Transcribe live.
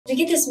we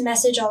get this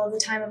message all of the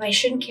time of I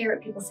shouldn't care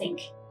what people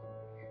think.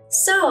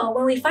 So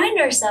when we find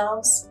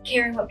ourselves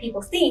caring what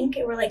people think,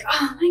 and we're like,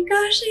 oh my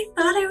gosh, I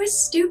thought I was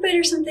stupid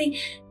or something,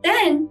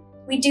 then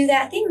we do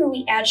that thing where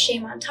we add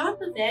shame on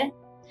top of it.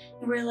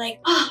 And we're like,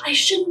 oh, I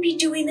shouldn't be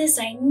doing this.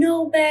 I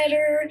know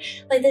better.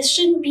 Like, this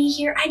shouldn't be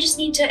here. I just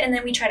need to. And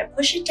then we try to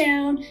push it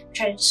down,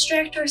 try to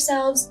distract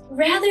ourselves,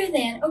 rather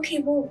than, okay,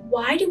 well,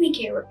 why do we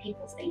care what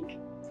people think?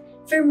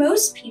 For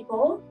most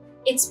people,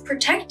 it's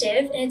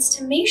protective, and it's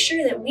to make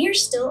sure that we are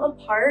still a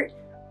part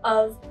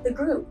of the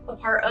group, a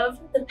part of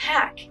the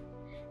pack.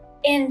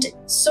 And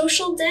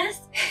social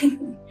death,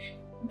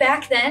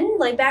 back then,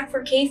 like back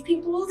for cave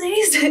people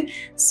days,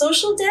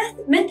 social death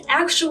meant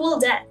actual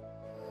death.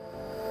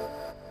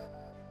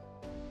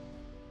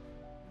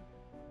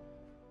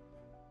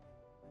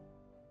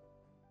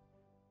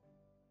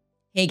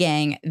 Hey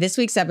gang, this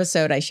week's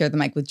episode, I shared the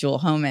mic with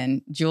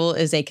Hohman. Jewel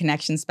is a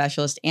connection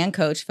specialist and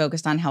coach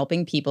focused on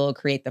helping people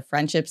create the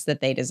friendships that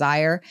they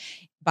desire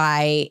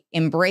by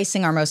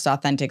embracing our most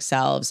authentic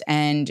selves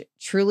and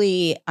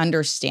truly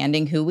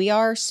understanding who we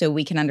are so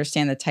we can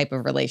understand the type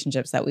of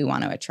relationships that we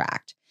want to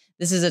attract.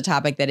 This is a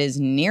topic that is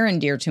near and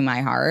dear to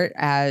my heart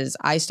as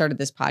I started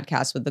this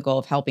podcast with the goal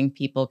of helping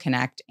people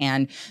connect.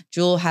 And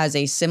Jewel has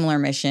a similar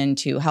mission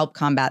to help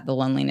combat the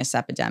loneliness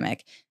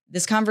epidemic.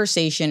 This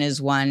conversation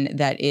is one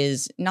that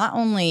is not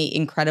only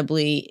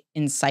incredibly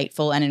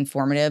insightful and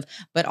informative,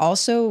 but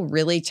also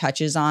really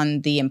touches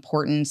on the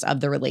importance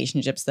of the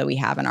relationships that we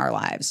have in our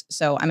lives.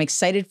 So I'm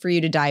excited for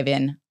you to dive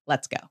in.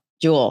 Let's go.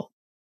 Jewel,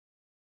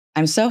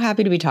 I'm so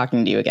happy to be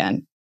talking to you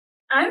again.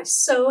 I'm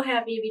so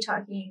happy to be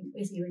talking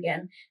with you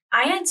again.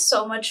 I had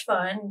so much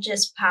fun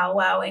just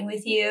powwowing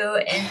with you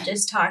and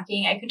just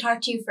talking. I could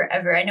talk to you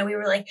forever. I know we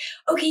were like,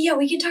 okay, yeah,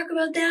 we can talk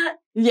about that.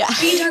 Yeah.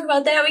 We can talk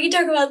about that. We can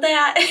talk about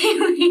that.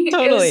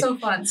 Totally. It was so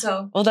fun.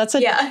 So, well, that's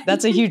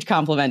a huge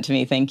compliment to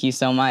me. Thank you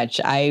so much.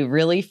 I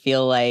really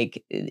feel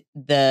like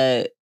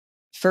the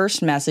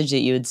first message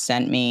that you had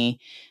sent me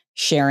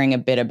sharing a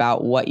bit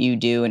about what you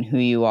do and who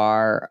you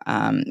are,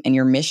 and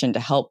your mission to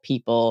help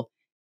people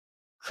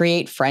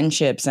create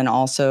friendships, and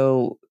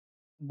also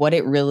what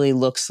it really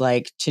looks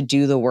like to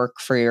do the work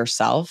for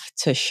yourself,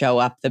 to show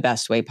up the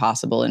best way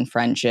possible in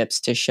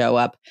friendships, to show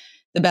up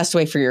the best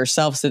way for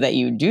yourself so that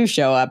you do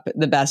show up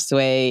the best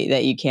way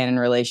that you can in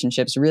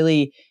relationships,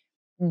 really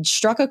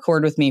struck a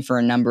chord with me for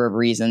a number of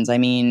reasons. I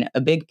mean, a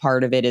big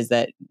part of it is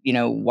that,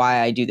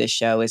 why I do this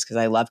show is because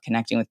I love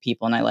connecting with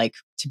people, and I like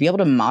to be able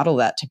to model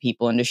that to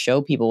people and to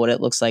show people what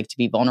it looks like to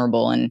be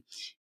vulnerable.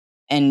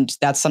 And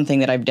that's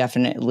something that I've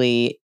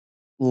definitely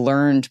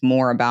learned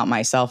more about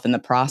myself in the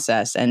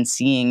process, and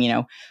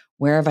seeing,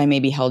 where have I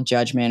maybe held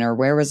judgment, or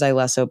where was I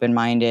less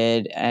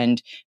open-minded,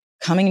 and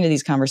coming into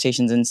these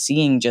conversations and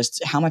seeing just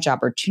how much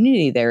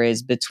opportunity there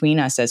is between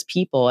us as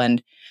people.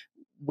 And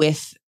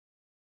with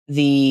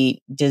the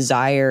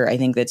desire, I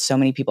think, that so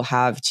many people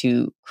have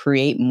to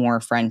create more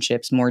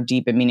friendships, more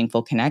deep and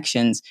meaningful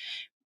connections,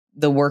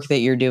 the work that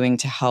you're doing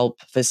to help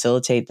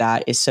facilitate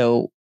that is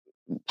so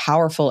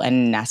powerful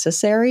and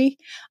necessary.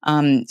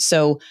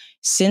 So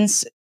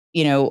since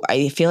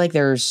I feel like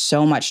there's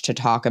so much to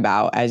talk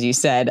about, as you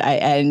said,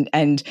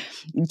 and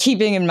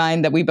keeping in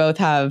mind that we both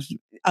have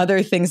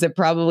other things that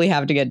probably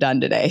have to get done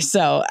today.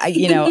 So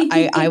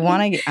I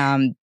want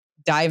to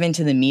dive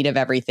into the meat of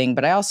everything,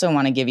 but I also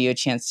want to give you a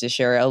chance to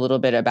share a little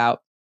bit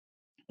about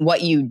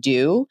what you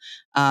do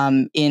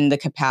in the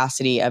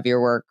capacity of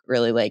your work,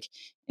 really, like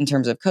in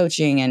terms of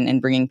coaching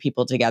and bringing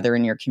people together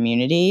in your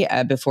community,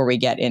 before we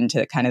get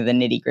into kind of the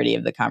nitty gritty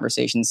of the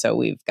conversation. So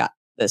we've got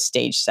the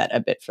stage set a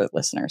bit for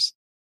listeners.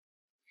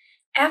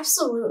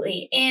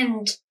 Absolutely.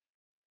 And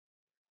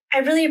I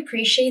really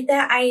appreciate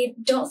that. I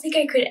don't think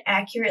I could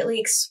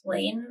accurately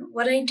explain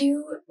what I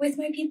do with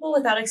my people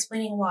without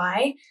explaining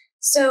why.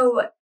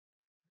 So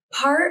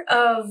part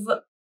of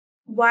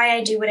why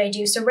I do what I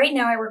do. So right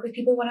now I work with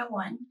people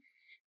one-on-one,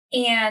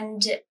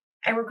 and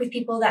I work with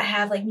people that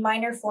have like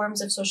minor forms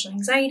of social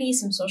anxiety,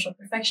 some social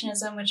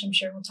perfectionism, which I'm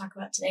sure we'll talk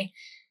about today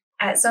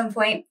at some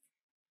point.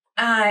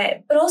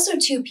 But also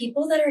too,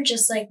 people that are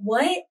just like,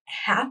 what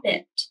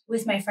happened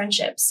with my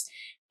friendships?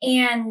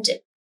 And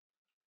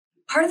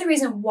part of the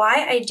reason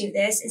why I do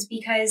this is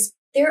because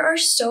there are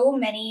so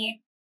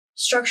many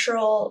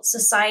structural,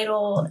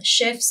 societal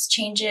shifts,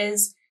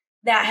 changes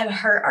that have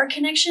hurt our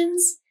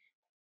connections.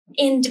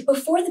 And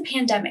before the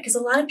pandemic, because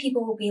a lot of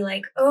people will be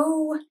like,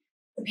 oh,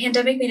 the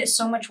pandemic made it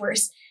so much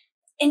worse.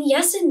 And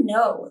yes and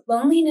no.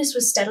 Loneliness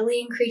was steadily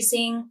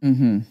increasing.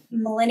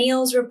 Mm-hmm.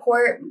 Millennials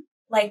report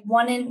like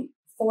 1 in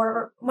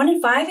 5,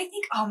 I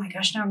think. Oh my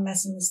gosh, now I'm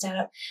messing this stat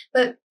up.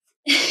 But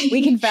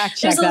we can fact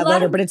check that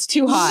later, but it's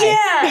too high.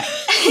 Yeah.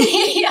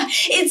 Yeah,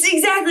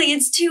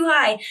 it's too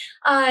high.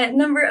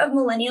 Number of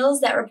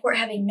millennials that report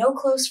having no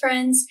close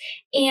friends.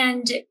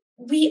 And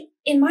we,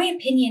 in my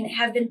opinion,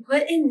 have been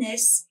put in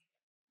this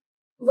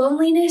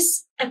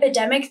loneliness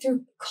epidemic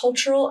through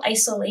cultural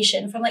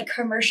isolation, from like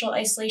commercial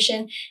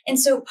isolation. And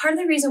so part of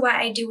the reason why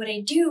I do what I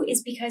do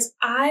is because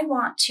I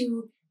want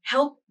to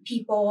help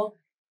people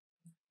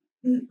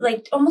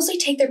like almost like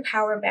take their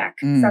power back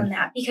from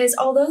that. Because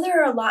although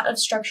there are a lot of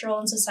structural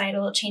and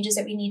societal changes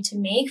that we need to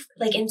make,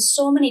 like in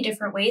so many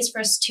different ways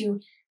for us to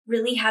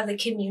really have the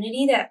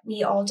community that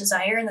we all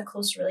desire and the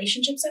close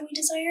relationships that we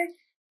desire,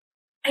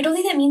 I don't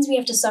think that means we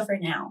have to suffer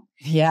now.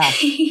 Yeah.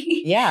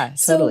 Yeah,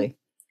 So totally.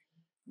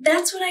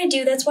 that's what I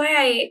do. That's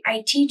why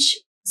I teach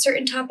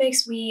certain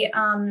topics. We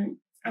are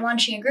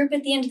launching a group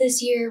at the end of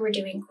this year. We're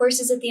doing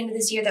courses at the end of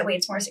this year. That way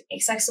it's more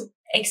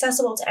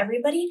accessible to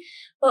everybody.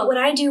 But what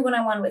I do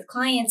one-on-one with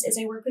clients is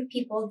I work with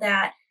people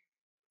that,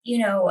 you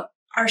know,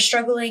 are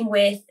struggling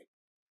with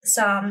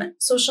some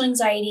social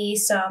anxiety,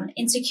 some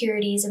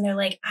insecurities, and they're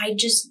like, I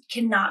just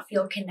cannot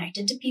feel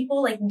connected to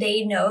people. Like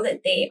they know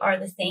that they are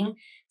the thing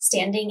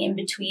standing in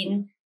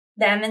between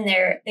them and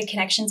the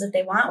connections that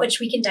they want, which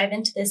we can dive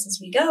into this as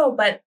we go.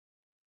 But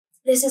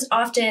this is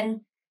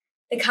often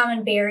the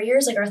common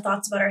barriers, like our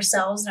thoughts about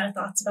ourselves and our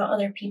thoughts about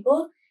other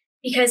people.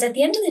 Because at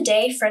the end of the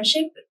day,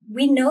 friendship,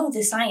 we know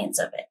the science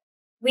of it.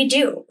 We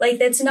do. Like,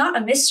 that's not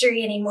a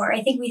mystery anymore.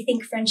 I think we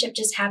think friendship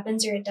just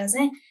happens or it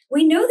doesn't.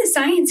 We know the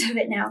science of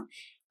it now.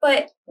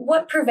 But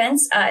what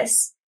prevents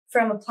us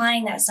from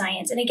applying that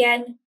science? And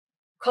again,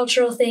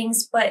 cultural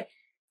things, but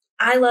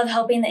I love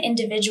helping the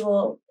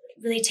individual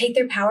really take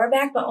their power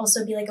back, but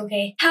also be like,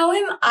 okay, how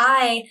am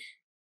I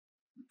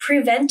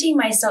preventing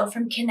myself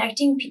from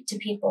connecting to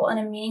people in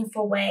a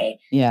meaningful way?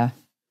 Yeah.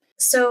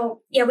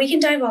 So yeah, we can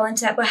dive all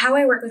into that. But how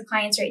I work with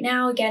clients right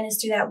now, again, is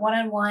through that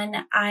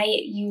one-on-one. I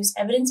use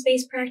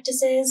evidence-based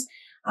practices.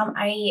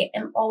 I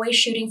am always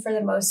shooting for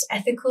the most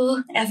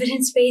ethical,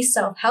 evidence-based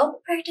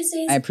self-help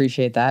practices. I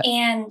appreciate that.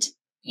 And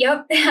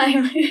yep,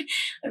 I'm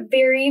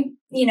very,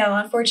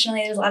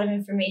 unfortunately, there's a lot of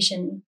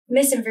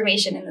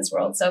misinformation in this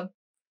world. So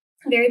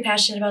I'm very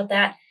passionate about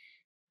that.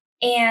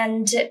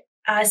 And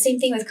same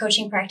thing with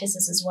coaching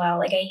practices as well.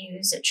 Like I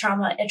use a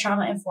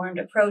trauma-informed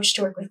approach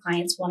to work with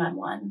clients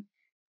one-on-one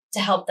to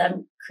help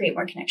them create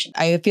more connection.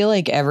 I feel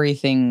like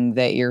everything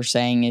that you're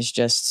saying is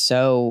just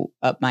so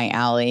up my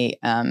alley.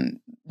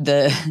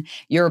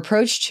 Your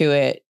approach to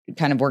it,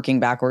 kind of working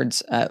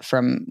backwards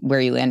from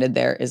where you landed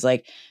there, is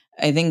like,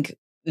 I think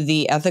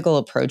the ethical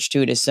approach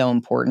to it is so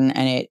important,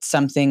 and it's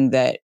something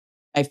that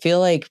I feel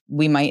like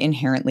we might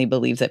inherently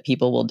believe that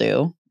people will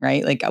do,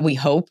 right? Like we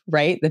hope,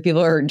 right, that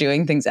people are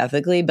doing things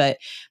ethically. But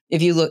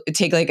if you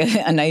take like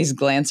a nice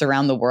glance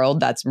around the world,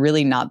 that's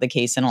really not the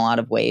case in a lot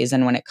of ways.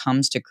 And when it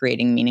comes to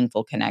creating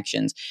meaningful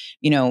connections,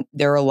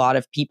 there are a lot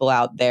of people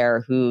out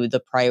there who the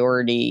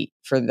priority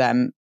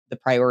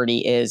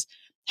is,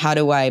 how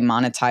do I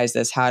monetize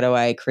this? How do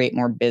I create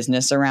more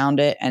business around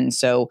it? And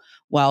so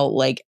while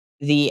like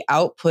the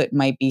output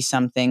might be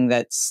something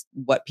that's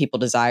what people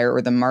desire,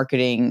 or the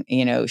marketing,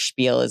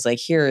 spiel is like,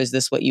 here, is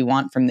this what you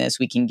want from this?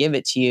 We can give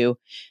it to you.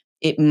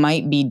 It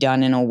might be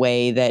done in a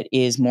way that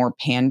is more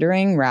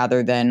pandering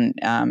rather than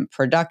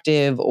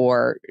productive,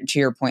 or, to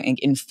your point,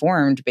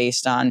 informed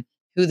based on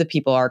who the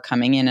people are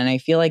coming in. And I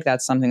feel like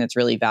that's something that's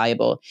really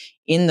valuable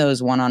in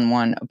those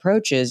one-on-one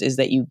approaches, is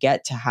that you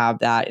get to have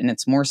that, and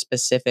it's more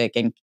specific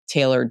and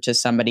tailored to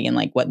somebody and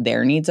like what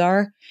their needs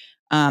are.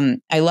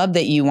 I love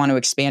that you want to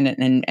expand it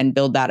and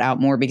build that out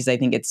more, because I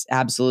think it's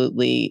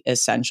absolutely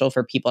essential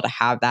for people to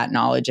have that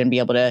knowledge and be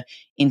able to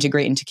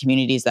integrate into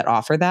communities that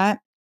offer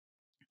that.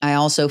 I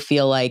also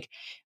feel like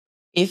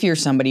if you're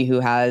somebody who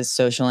has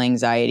social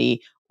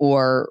anxiety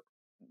or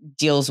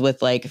deals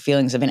with like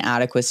feelings of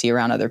inadequacy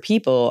around other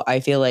people, I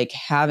feel like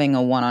having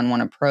a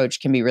one-on-one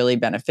approach can be really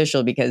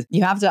beneficial, because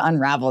you have to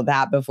unravel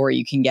that before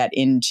you can get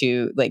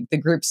into like the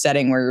group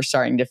setting where you're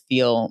starting to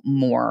feel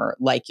more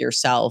like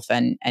yourself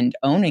and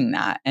owning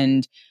that.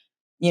 And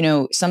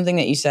something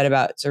that you said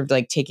about sort of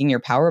like taking your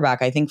power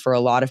back, I think for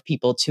a lot of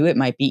people too, it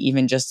might be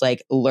even just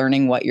like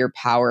learning what your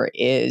power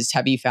is.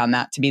 Have you found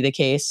that to be the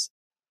case?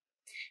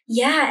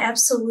 Yeah,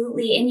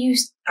 absolutely. And you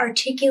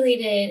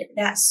articulated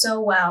that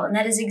so well. And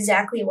that is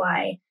exactly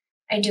why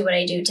I do what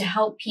I do, to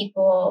help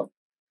people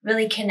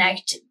really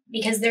connect,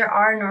 because there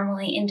are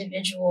normally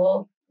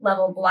individual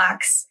level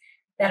blocks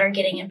that are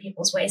getting in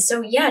people's way.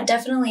 So yeah,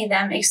 definitely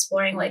them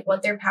exploring like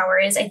what their power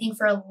is. I think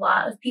for a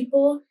lot of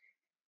people,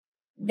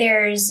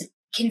 there's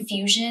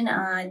confusion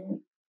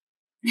on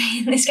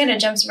this kind of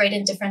jumps right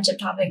into friendship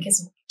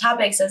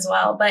topics as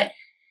well. But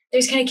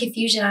there's kind of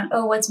confusion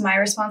on, what's my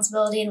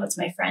responsibility and what's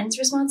my friend's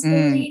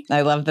responsibility.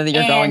 I love that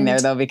you're going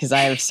there though, because I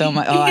have so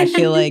much. I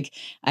feel like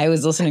I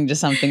was listening to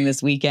something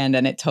this weekend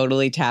and it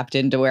totally tapped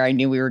into where I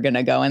knew we were going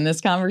to go in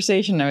this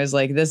conversation. I was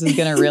like, this is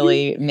going to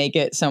really make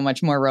it so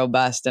much more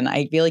robust. And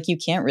I feel like you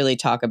can't really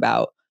talk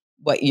about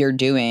what you're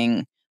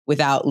doing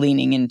without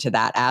leaning into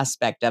that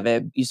aspect of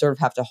it. You sort of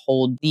have to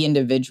hold the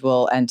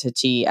individual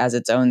entity as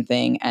its own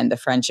thing and the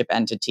friendship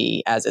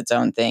entity as its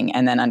own thing,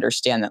 and then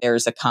understand that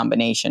there's a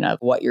combination of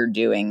what you're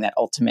doing that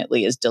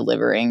ultimately is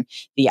delivering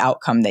the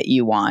outcome that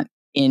you want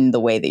in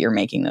the way that you're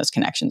making those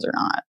connections or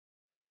not.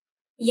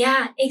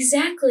 Yeah,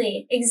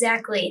 exactly.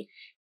 Exactly.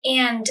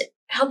 And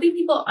helping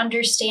people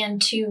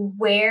understand too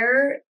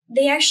where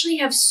they actually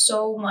have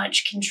so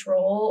much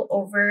control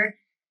over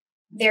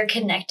their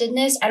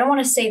connectedness. I don't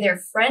want to say their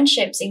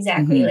friendships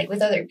exactly like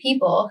with other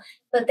people,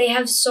 but they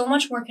have so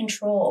much more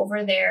control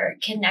over their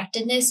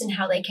connectedness and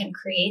how they can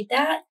create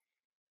that,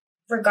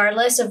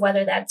 regardless of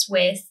whether that's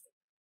with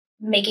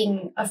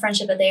making a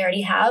friendship that they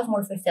already have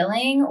more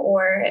fulfilling,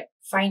 or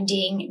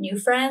finding new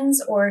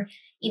friends, or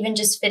even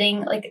just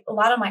fitting. Like, a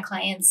lot of my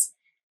clients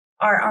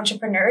are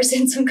entrepreneurs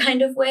in some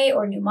kind of way,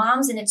 or new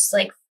moms, and it's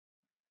like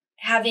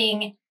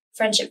having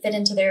friendship fit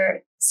into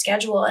their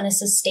schedule in a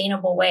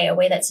sustainable way, a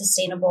way that's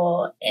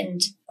sustainable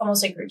and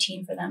almost like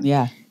routine for them.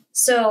 Yeah.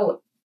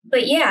 So,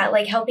 but yeah,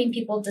 like helping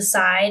people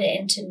decide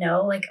and to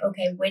know, like,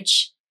 okay,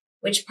 which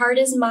part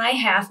is my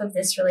half of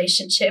this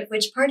relationship,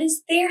 which part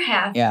is their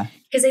half. Yeah.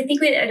 Because I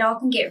think it all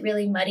can get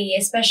really muddy,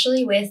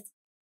 especially with,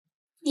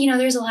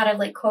 there's a lot of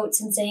like quotes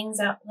and sayings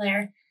out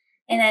there.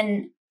 And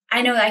then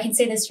I know I can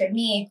say this for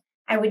me,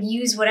 I would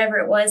use whatever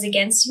it was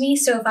against me.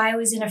 So if I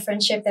was in a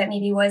friendship that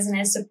maybe wasn't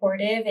as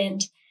supportive,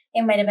 and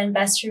it might have been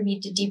best for me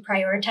to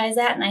deprioritize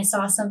that, and I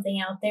saw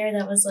something out there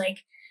that was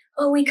like,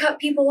 oh, we cut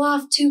people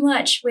off too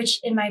much, which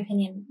in my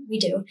opinion, we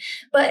do.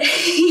 But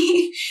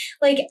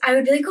like, I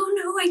would be like, oh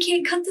no, I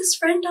can't cut this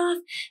friend off.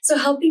 So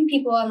helping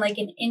people on like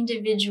an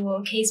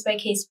individual case by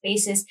case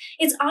basis,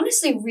 it's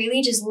honestly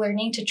really just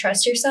learning to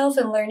trust yourself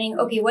and learning,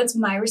 okay, what's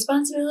my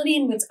responsibility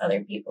and what's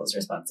other people's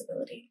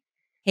responsibility.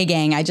 Hey,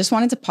 gang, I just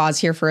wanted to pause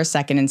here for a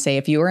second and say,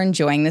 if you are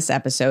enjoying this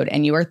episode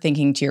and you are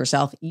thinking to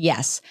yourself,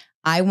 yes,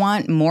 I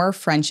want more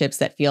friendships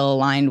that feel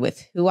aligned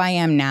with who I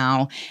am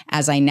now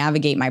as I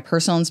navigate my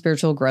personal and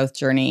spiritual growth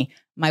journey,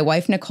 my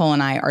wife, Nicole,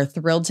 and I are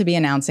thrilled to be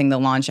announcing the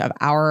launch of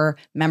our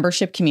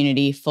membership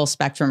community, Full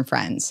Spectrum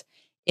Friends.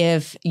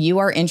 If you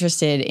are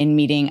interested in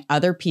meeting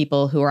other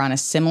people who are on a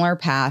similar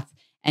path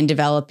and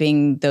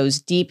developing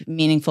those deep,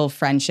 meaningful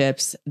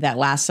friendships that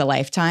last a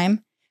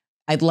lifetime,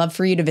 I'd love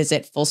for you to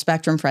visit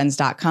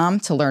fullspectrumfriends.com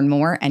to learn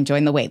more and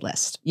join the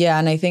waitlist. Yeah,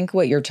 and I think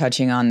what you're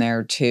touching on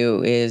there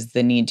too is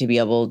the need to be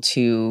able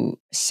to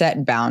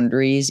set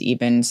boundaries,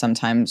 even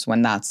sometimes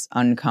when that's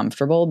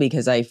uncomfortable,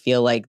 because I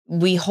feel like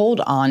we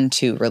hold on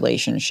to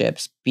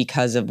relationships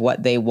because of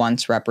what they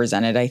once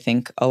represented, I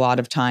think, a lot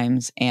of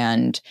times.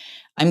 And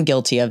I'm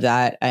guilty of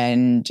that.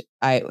 And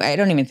I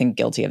don't even think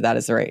guilty of that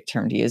is the right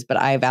term to use, but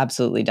I've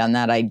absolutely done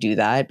that. I do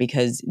that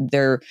because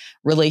they're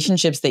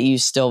relationships that you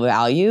still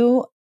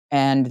value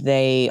and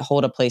they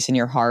hold a place in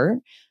your heart.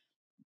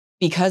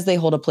 Because they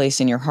hold a place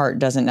in your heart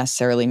doesn't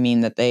necessarily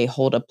mean that they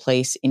hold a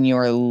place in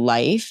your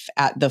life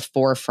at the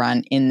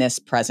forefront in this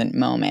present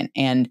moment.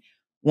 And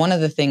one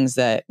of the things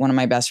that one of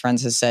my best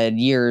friends has said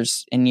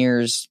years and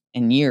years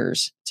and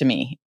years to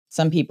me,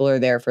 some people are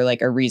there for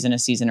like a reason, a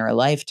season, or a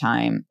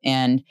lifetime.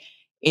 And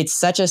it's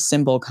such a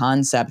simple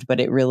concept, but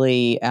it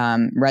really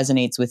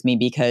resonates with me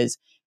because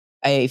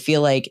I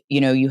feel like,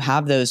 you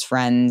have those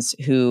friends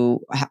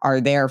who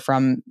are there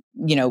from,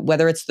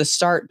 whether it's the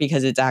start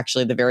because it's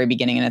actually the very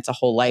beginning and it's a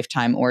whole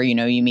lifetime, or,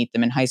 you meet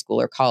them in high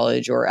school or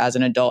college or as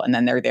an adult, and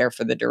then they're there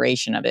for the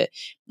duration of it.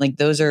 Like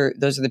those are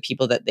the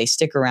people that they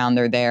stick around.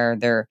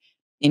 They're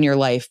in your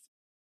life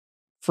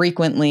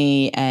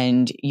frequently,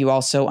 and you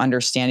also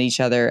understand each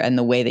other and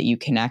the way that you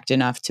connect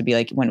enough to be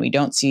like, when we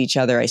don't see each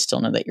other, I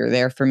still know that you're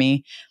there for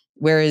me.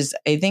 Whereas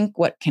I think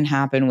what can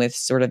happen with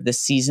sort of the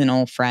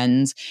seasonal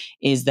friends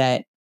is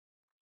that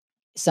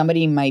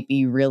somebody might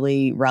be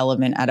really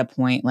relevant at a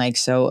point. Like,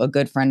 so a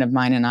good friend of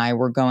mine and I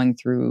were going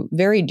through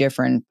very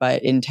different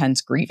but intense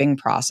grieving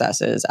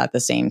processes at the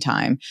same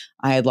time.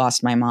 I had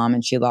lost my mom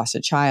and she lost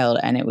a child,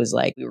 and it was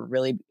like we were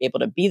really able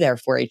to be there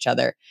for each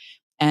other.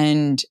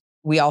 And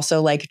we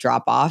also like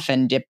drop off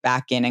and dip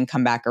back in and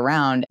come back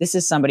around. This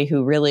is somebody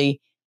who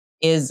really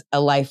is a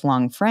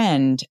lifelong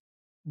friend,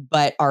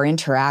 but our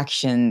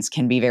interactions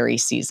can be very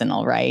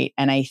seasonal, right?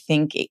 And I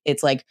think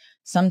it's like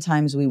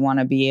sometimes we want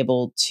to be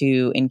able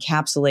to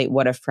encapsulate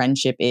what a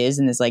friendship is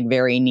in this like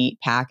very neat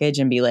package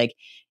and be like,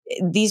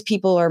 these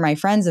people are my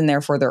friends, and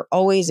therefore they're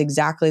always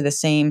exactly the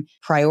same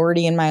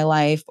priority in my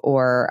life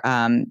or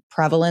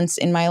prevalence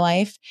in my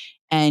life.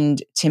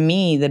 And to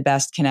me, the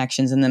best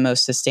connections and the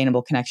most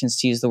sustainable connections,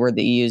 to use the word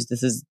that you use,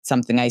 this is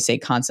something I say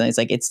constantly. It's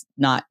like, it's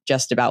not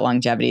just about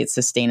longevity, it's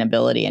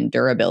sustainability and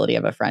durability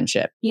of a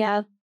friendship.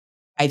 Yeah.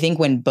 I think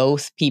when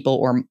both people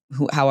or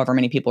however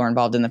many people are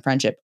involved in the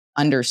friendship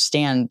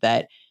understand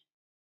that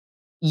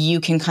you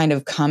can kind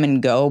of come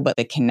and go, but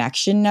the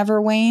connection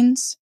never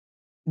wanes.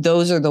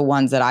 Those are the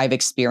ones that I've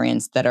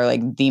experienced that are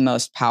like the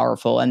most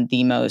powerful and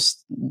the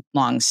most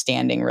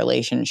long-standing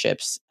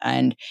relationships.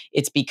 And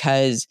it's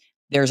because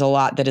there's a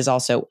lot that is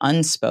also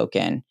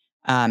unspoken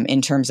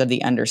in terms of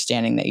the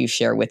understanding that you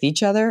share with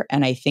each other.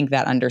 And I think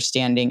that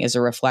understanding is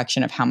a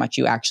reflection of how much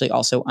you actually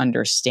also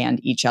understand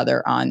each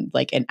other on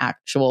like an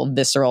actual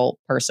visceral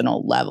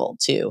personal level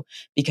too,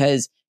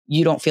 because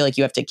you don't feel like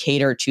you have to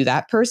cater to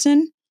that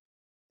person.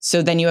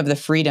 So then you have the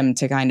freedom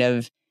to kind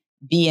of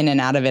be in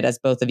and out of it as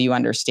both of you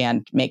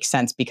understand makes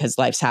sense because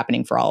life's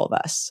happening for all of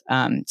us.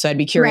 So I'd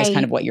be curious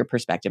kind of what your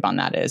perspective on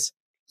that is.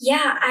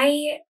 Yeah,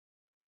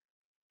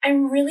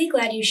 I'm really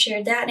glad you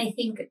shared that. And I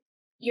think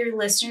your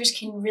listeners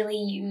can really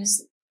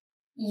use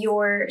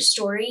your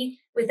story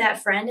with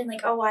that friend and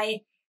like, oh,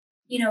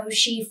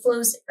 she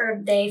flows or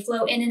they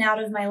flow in and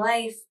out of my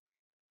life.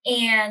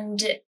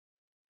 And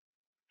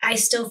I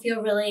still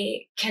feel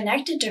really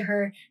connected to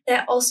her.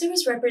 That also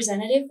is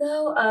representative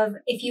though of,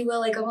 if you will,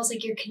 like almost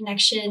like your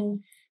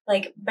connection,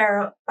 like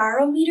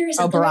barometer. Is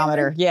that the right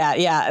barometer. word? Yeah.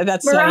 Yeah.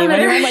 That's funny. Barometer.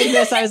 When you went like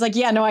this, I was like,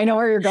 yeah, no, I know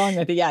where you're going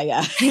with it. Yeah.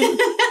 Yeah.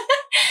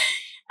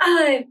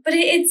 But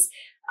it's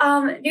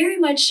very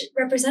much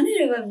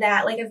representative of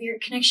that, like of your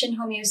connection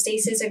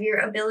homeostasis, of your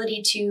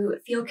ability to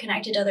feel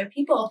connected to other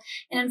people.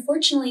 And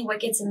unfortunately, what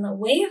gets in the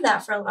way of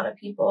that for a lot of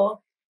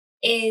people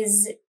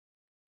is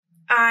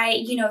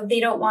they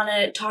don't want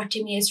to talk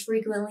to me as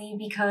frequently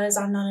because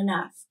I'm not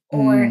enough,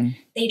 or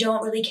they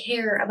don't really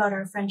care about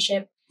our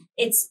friendship.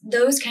 It's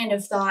those kind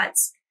of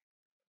thoughts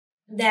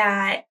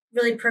that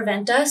really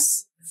prevent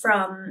us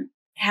from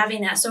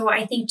having that. So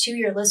I think too,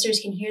 your listeners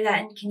can hear that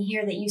and can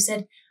hear that you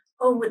said,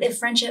 oh, the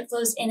friendship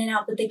flows in and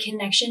out, but the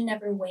connection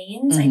never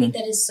wanes. I think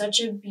that is such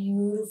a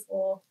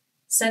beautiful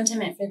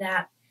sentiment for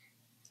that.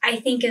 I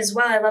think as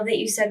well, I love that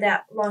you said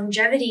that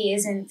longevity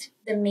isn't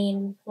the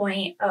main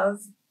point of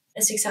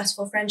a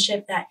successful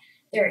friendship, that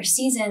there are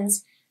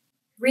seasons.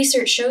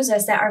 Research shows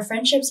us that our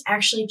friendships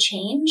actually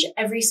change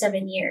every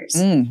 7 years.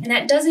 And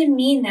that doesn't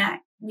mean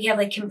that we have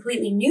like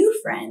completely new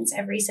friends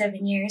every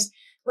 7 years.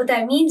 What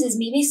that means is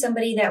maybe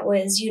somebody that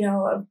was,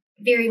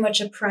 very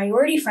much a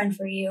priority friend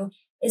for you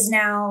is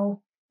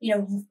now,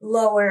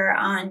 lower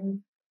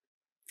on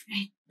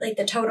like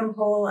the totem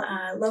pole,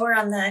 lower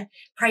on the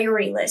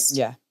priority list.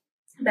 Yeah.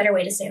 Better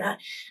way to say that.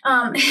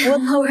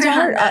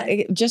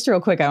 Just real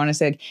quick, I want to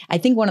say, I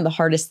think one of the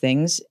hardest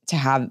things to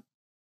have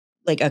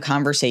like a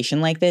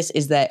conversation like this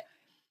is that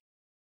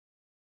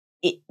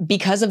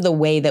because of the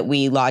way that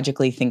we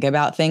logically think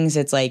about things,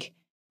 it's like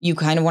you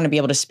kind of want to be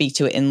able to speak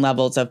to it in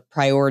levels of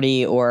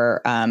priority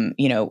or,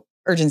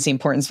 urgency,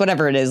 importance,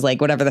 whatever it is,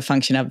 like whatever the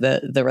function of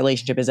the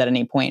relationship is at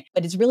any point.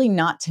 But it's really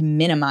not to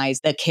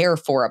minimize the care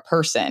for a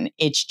person.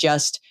 It's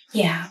just,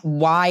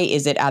 why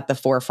is it at the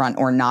forefront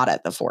or not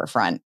at the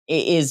forefront?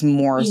 It is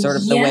more sort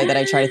of the way that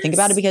I try to think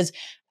about it, because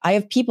I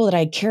have people that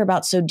I care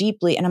about so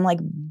deeply. And I'm like,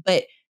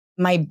 but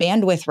my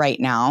bandwidth right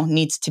now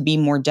needs to be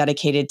more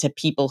dedicated to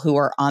people who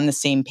are on the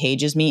same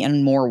page as me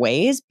in more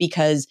ways,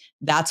 because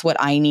that's what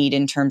I need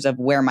in terms of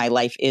where my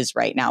life is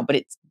right now. But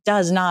it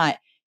does not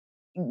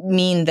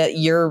mean that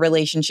your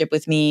relationship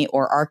with me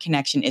or our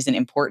connection isn't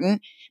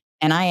important.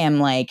 And I am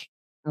like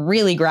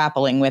really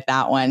grappling with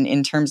that one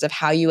in terms of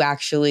how you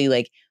actually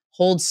like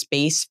hold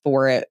space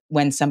for it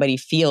when somebody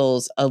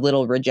feels a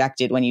little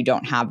rejected when you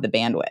don't have the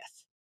bandwidth.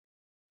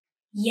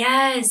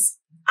 Yes.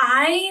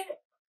 I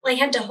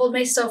had to hold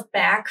myself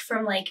back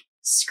from like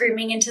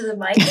screaming into the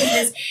mic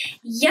because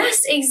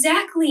yes,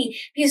 exactly.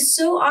 Because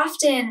so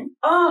often,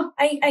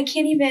 I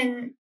can't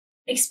even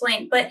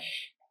explain, but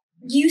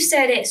you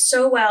said it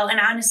so well. And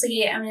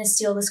honestly, I'm going to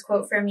steal this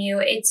quote from you.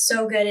 It's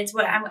so good. It's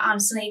what I'm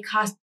honestly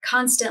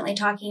constantly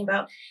talking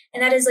about.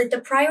 And that is like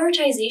the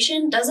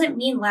prioritization doesn't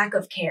mean lack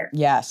of care.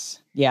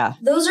 Yes. Yeah.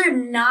 Those are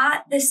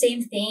not the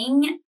same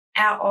thing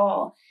at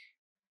all,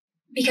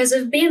 because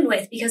of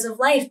bandwidth, because of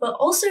life, but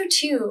also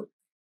too,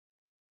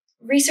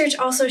 research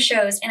also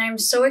shows, and I'm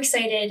so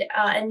excited,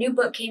 a new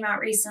book came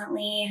out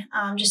recently,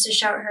 just to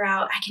shout her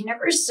out. I can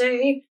never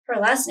say her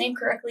last name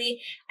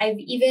correctly. I've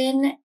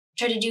even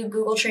tried to do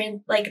Google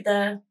Train, like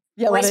the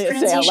voice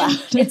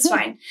pronunciation. It's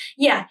fine.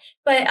 Yeah.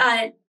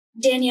 But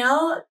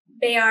Danielle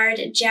Bayard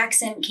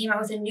Jackson came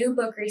out with a new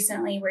book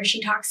recently where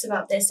she talks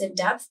about this in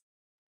depth.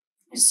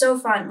 It's so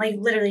fun, like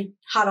literally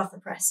hot off the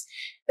press.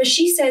 But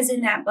she says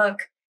in that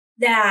book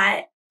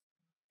that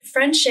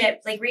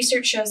friendship, like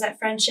research shows that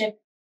friendship,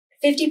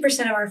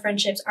 50% of our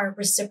friendships are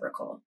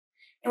reciprocal.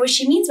 And what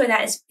she means by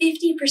that is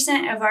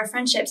 50% of our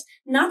friendships,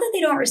 not that they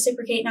don't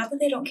reciprocate, not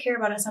that they don't care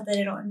about us, not that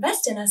they don't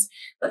invest in us,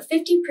 but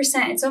 50%,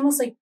 it's almost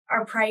like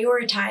are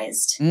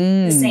prioritized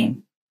the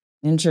same.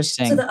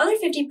 Interesting. So the other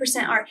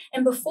 50% are,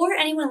 and before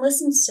anyone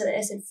listens to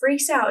this and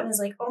freaks out and is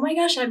like, oh my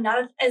gosh, I'm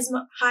not as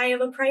high of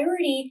a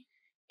priority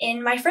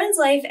in my friend's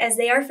life as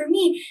they are for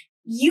me.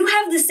 You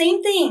have the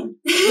same thing.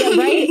 Yeah,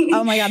 right?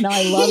 Oh my God, no,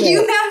 I love it. You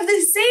have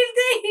the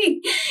same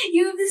thing.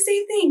 You have the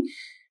same thing.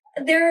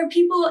 There are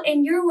people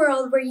in your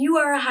world where you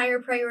are a higher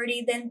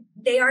priority than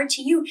they are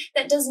to you.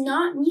 That does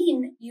not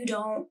mean you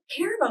don't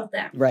care about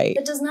them. Right.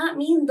 That does not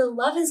mean the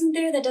love isn't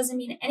there. That doesn't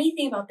mean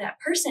anything about that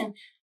person.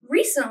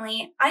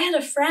 Recently, I had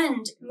a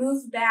friend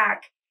move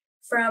back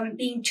from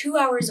being 2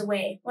 hours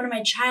away, one of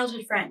my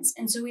childhood friends.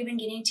 And so we've been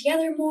getting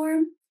together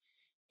more.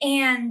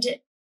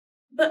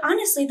 But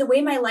honestly, the way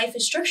my life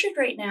is structured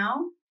right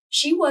now,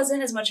 she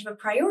wasn't as much of a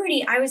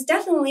priority. I was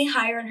definitely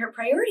higher on her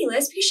priority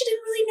list because she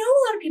didn't really know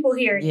a lot of people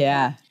here anymore.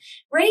 Yeah.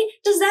 Right?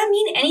 Does that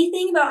mean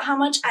anything about how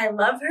much I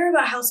love her,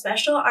 about how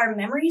special our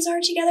memories are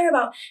together,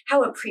 about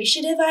how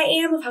appreciative I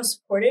am of how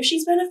supportive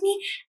she's been of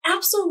me?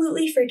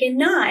 Absolutely freaking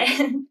not.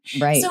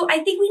 Right. So I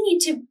think we need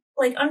to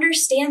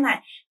understand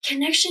that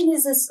connection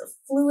is this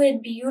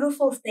fluid,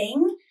 beautiful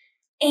thing.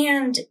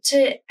 And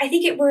I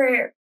think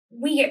we're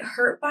we get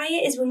hurt by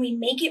it is when we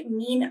make it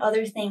mean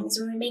other things,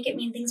 when we make it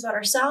mean things about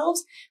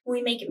ourselves, when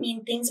we make it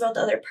mean things about the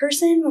other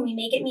person, when we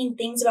make it mean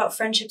things about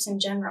friendships in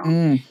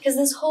general. Because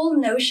this whole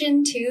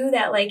notion too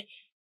that like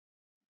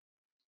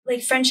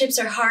friendships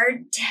are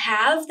hard to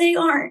have, they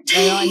aren't.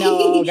 I know.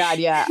 Oh God.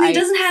 Yeah. It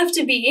doesn't have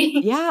to be.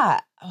 Yeah.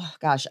 Oh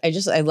gosh.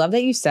 I love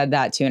that you said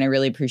that too. And I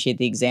really appreciate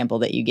the example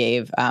that you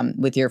gave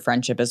with your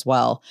friendship as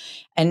well.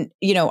 And,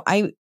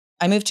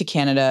 I moved to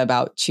Canada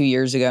about 2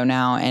 years ago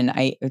now, and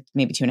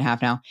maybe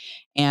 2.5 now.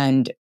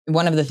 And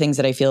one of the things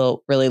that I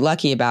feel really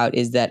lucky about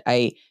is that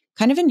I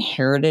kind of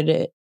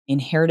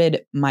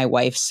inherited my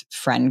wife's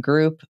friend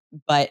group.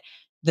 But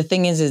the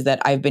thing is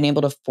that I've been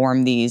able to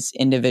form these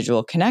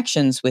individual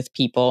connections with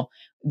people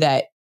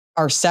that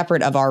are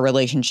separate of our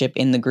relationship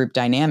in the group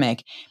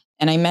dynamic.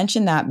 And I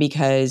mentioned that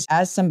because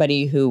as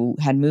somebody who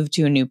had moved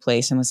to a new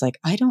place and was like,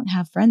 I don't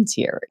have friends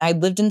here. I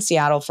lived in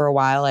Seattle for a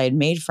while. I had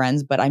made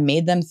friends, but I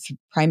made them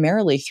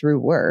primarily through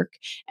work.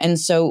 And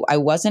so I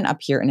wasn't up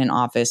here in an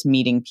office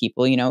meeting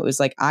people. It was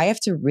like, I have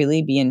to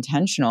really be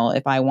intentional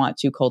if I want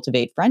to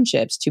cultivate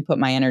friendships, to put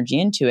my energy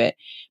into it.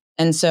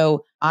 And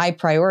so I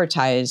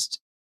prioritized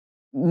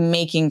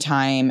making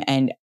time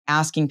and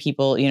asking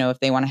people, if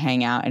they want to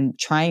hang out and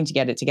trying to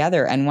get it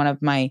together. And one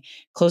of my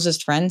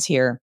closest friends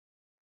here,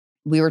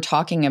 we were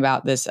talking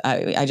about this.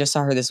 I just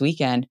saw her this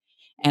weekend,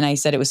 and I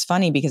said it was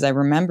funny because I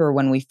remember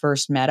when we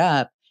first met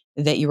up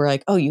that you were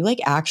like, oh, you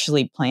like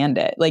actually planned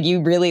it. Like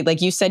you really,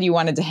 like you said you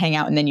wanted to hang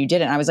out and then you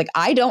didn't. I was like,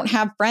 I don't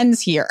have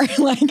friends here.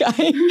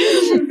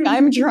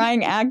 I'm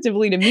trying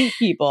actively to meet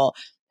people.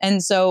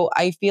 And so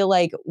I feel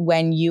like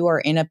when you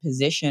are in a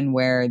position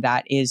where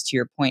that is, to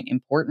your point,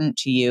 important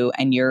to you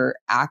and you're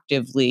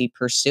actively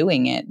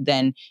pursuing it,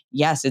 then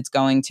yes, it's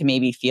going to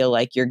maybe feel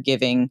like you're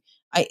giving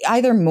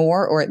either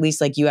more, or at least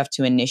like you have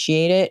to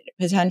initiate it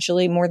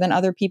potentially more than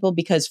other people,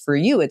 because for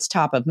you, it's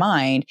top of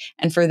mind.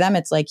 And for them,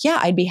 it's like, yeah,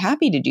 I'd be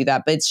happy to do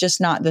that, but it's just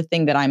not the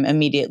thing that I'm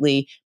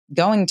immediately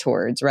going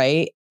towards.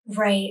 Right.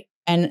 Right.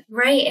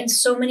 And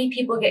so many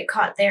people get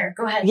caught there.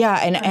 Go ahead. Yeah.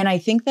 And I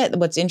think that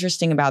what's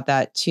interesting about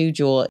that too,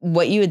 Jewel,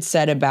 what you had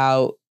said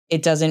about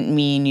it doesn't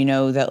mean,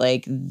 that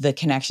like the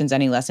connection's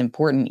any less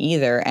important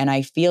either. And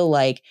I feel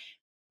like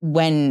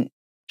when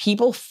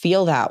people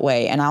feel that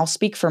way, and I'll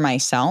speak for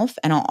myself,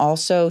 and I'll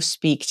also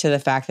speak to the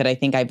fact that I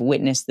think I've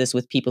witnessed this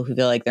with people who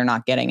feel like they're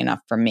not getting enough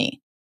from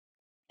me.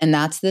 And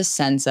that's this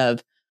sense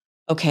of,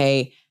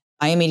 okay,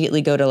 I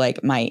immediately go to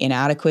like my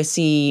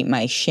inadequacy,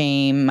 my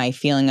shame, my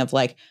feeling of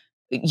like,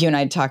 you and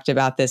I talked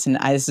about this, and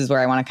this is where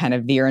I want to kind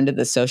of veer into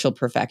the social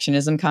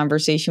perfectionism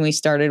conversation we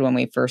started when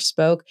we first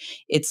spoke.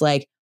 It's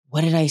like,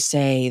 what did I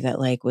say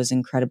that like was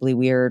incredibly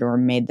weird or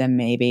made them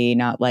maybe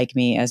not like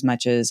me as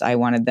much as I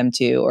wanted them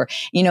to? Or,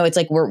 it's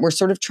like we're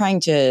sort of trying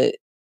to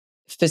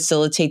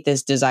facilitate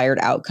this desired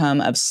outcome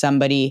of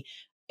somebody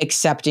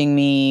accepting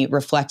me,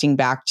 reflecting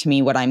back to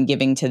me what I'm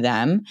giving to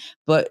them.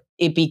 But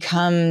it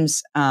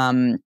becomes,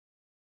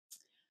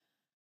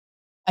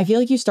 I feel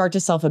like you start to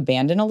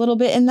self-abandon a little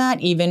bit in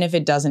that, even if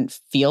it doesn't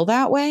feel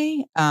that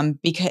way.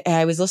 Because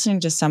I was listening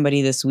to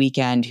somebody this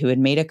weekend who had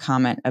made a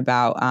comment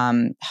about,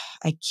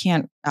 I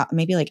can't,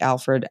 maybe like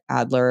Alfred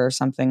Adler or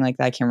something like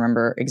that. I can't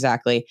remember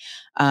exactly.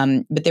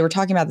 But they were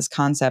talking about this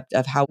concept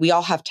of how we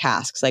all have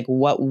tasks, like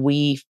what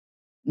we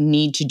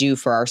need to do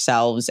for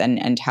ourselves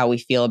and how we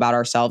feel about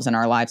ourselves and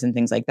our lives and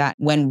things like that.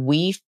 When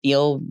we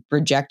feel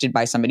rejected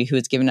by somebody who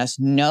has given us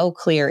no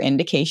clear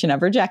indication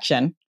of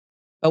rejection,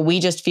 but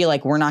we just feel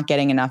like we're not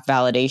getting enough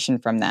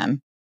validation from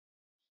them,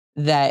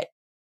 that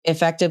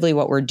effectively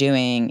what we're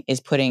doing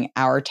is putting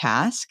our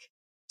task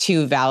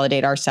to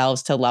validate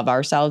ourselves, to love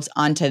ourselves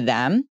onto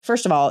them.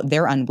 First of all,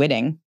 they're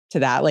unwitting to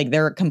that. Like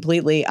they're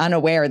completely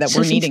unaware that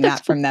we're needing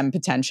that from them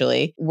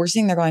potentially. We're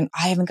sitting there going,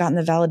 I haven't gotten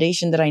the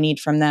validation that I need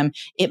from them.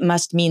 It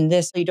must mean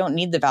this. You don't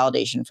need the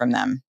validation from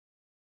them.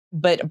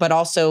 But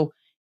also,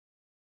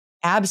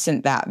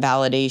 absent that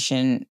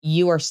validation,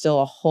 you are still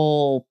a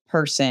whole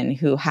person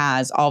who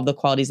has all the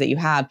qualities that you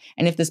have.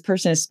 And if this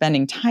person is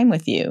spending time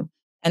with you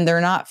and they're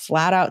not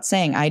flat out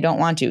saying, I don't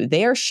want to,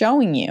 they are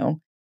showing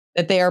you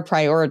that they are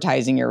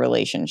prioritizing your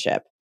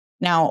relationship.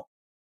 Now,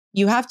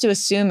 you have to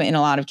assume in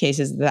a lot of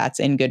cases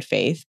that's in good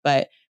faith,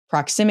 but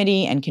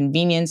proximity and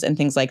convenience and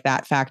things like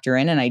that factor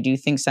in. And I do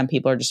think some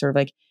people are just sort of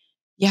like,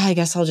 yeah, I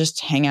guess I'll just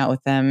hang out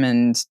with them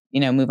and,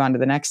 move on to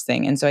the next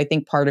thing. And so I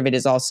think part of it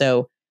is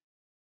also,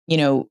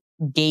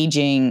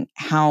 gauging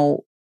how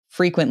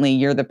frequently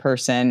you're the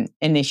person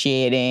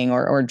initiating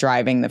or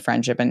driving the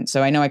friendship. And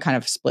so I know I kind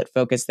of split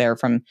focus there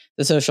from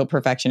the social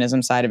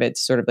perfectionism side of it,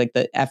 sort of like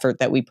the effort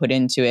that we put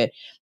into it.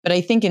 But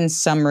I think in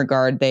some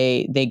regard,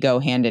 they go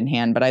hand in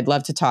hand. But I'd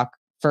love to talk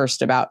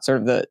first about sort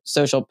of the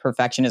social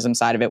perfectionism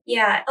side of it.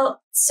 Yeah.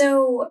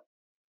 So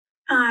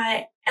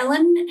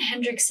Ellen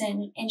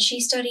Hendrickson, and she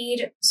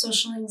studied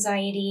social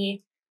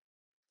anxiety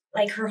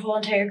like her whole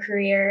entire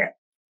career.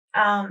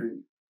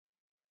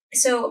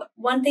 So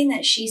one thing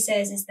that she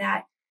says is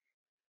that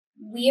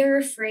we are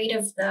afraid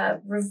of the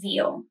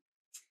reveal.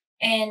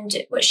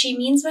 And what she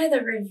means by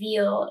the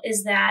reveal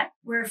is that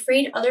we're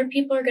afraid other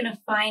people are going to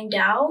find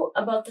out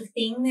about the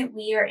thing that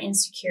we are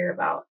insecure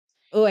about.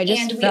 Oh, I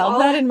just And we felt all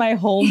that in my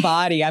whole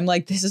body. I'm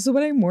like, this is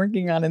what I'm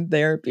working on in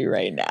therapy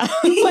right now.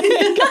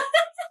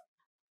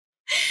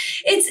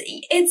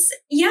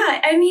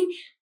 yeah, I mean,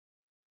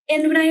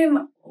 and when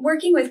I'm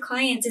working with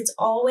clients, it's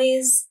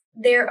always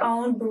their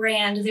own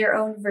brand, their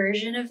own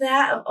version of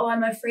that. Of, oh,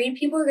 I'm afraid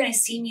people are going to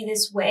see me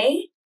this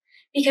way.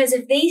 Because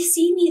if they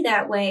see me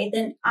that way,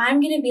 then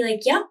I'm going to be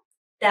like, yep,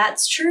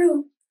 that's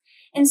true.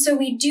 And so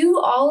we do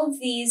all of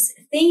these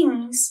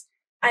things,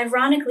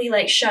 ironically,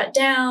 like shut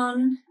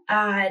down,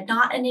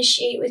 not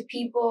initiate with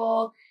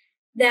people,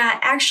 that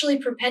actually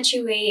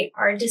perpetuate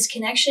our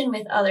disconnection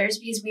with others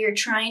because we are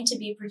trying to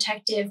be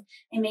protective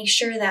and make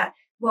sure that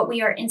what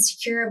we are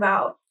insecure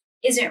about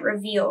isn't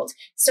revealed.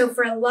 So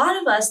for a lot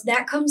of us,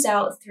 that comes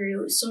out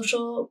through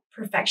social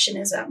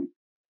perfectionism.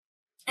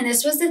 And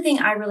this was the thing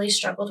I really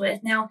struggled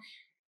with. Now,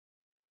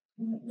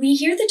 we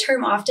hear the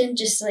term often,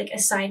 just like a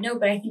side note,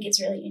 but I think it's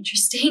really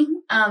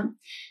interesting.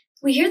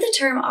 We hear the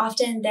term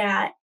often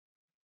that,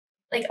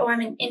 like, oh, I'm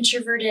an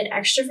introverted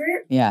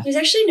extrovert. Yeah. There's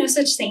actually no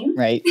such thing.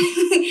 Right.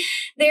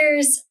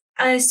 There's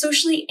a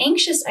socially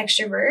anxious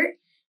extrovert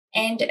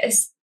and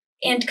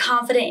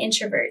confident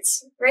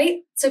introverts,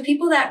 right? So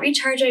people that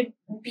recharge by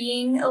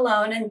being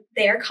alone and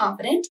they're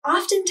confident.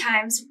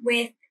 Oftentimes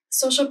with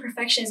social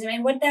perfectionism,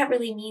 and what that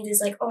really means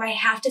is like, oh, I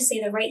have to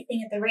say the right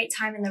thing at the right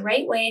time in the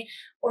right way,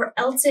 or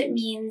else it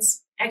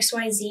means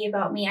XYZ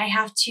about me. I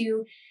have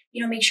to,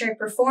 make sure I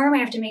perform. I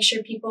have to make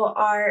sure people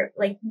are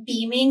like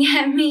beaming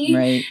at me.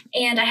 Right.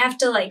 And I have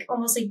to like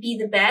almost like be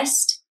the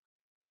best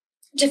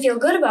to feel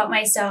good about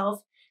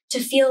myself, to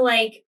feel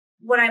like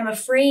what I'm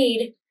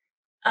afraid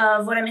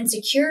of, what I'm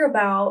insecure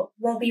about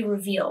won't be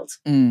revealed.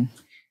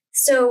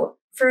 So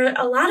for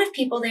a lot of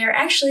people, they are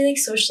actually like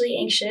socially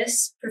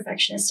anxious,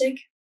 perfectionistic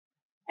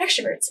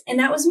extroverts. And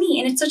that was me.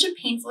 And it's such a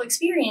painful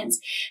experience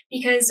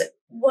because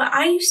what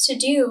I used to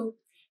do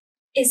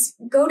is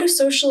go to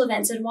social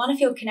events and want to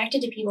feel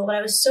connected to people, but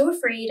I was so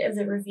afraid of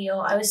the reveal.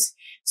 I was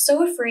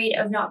so afraid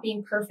of not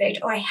being perfect.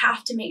 Oh, I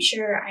have to make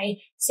sure I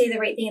say the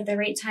right thing at the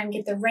right time,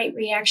 get the right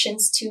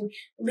reactions to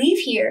leave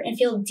here and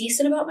feel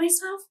decent about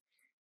myself.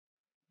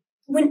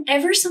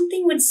 Whenever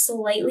something would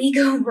slightly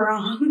go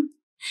wrong,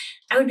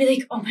 I would be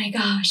like, oh my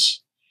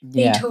gosh,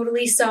 they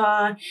totally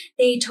saw,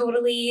 they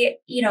totally,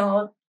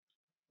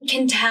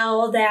 can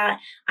tell that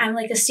I'm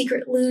like a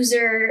secret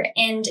loser.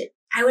 And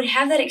I would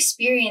have that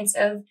experience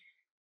of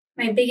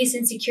my biggest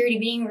insecurity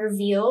being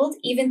revealed,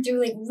 even through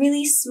like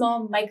really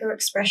small micro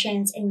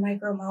expressions and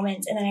micro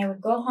moments. And then I would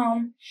go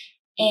home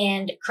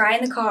and cry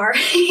in the car,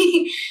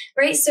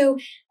 right? So,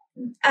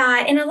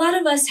 and a lot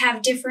of us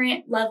have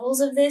different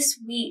levels of this.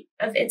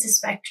 It's a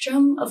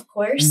spectrum, of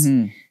course.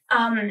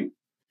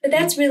 But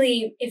that's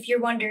really, if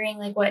you're wondering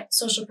like what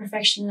social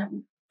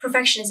perfectionism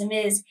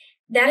is,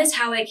 that is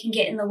how it can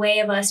get in the way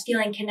of us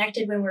feeling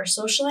connected when we're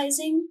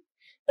socializing.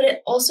 But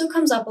it also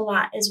comes up a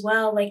lot as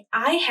well. Like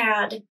I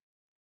had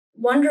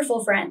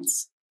wonderful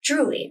friends,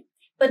 truly.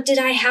 But did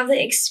I have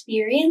the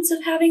experience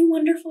of having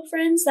wonderful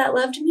friends that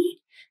loved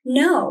me?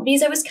 No,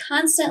 because I was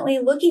constantly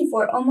looking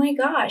for, oh my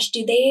gosh,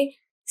 do they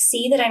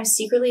see that I'm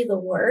secretly the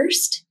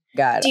worst?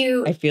 God,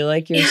 I feel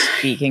like you're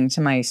speaking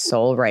to my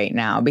soul right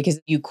now because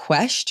you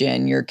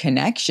question your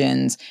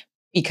connections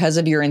because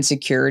of your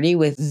insecurity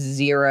with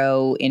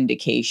zero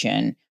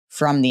indication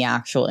from the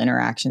actual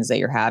interactions that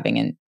you're having.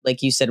 And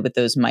like you said, with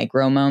those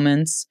micro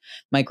moments,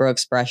 micro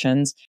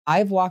expressions,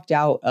 I've walked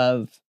out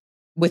of,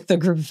 with the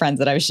group of friends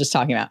that I was just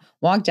talking about,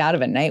 walked out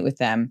of a night with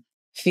them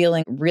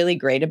feeling really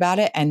great about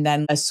it. And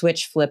then a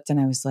switch flipped and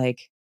I was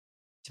like,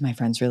 do my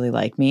friends really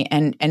like me?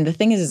 And the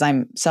thing is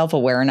I'm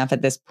self-aware enough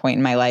at this point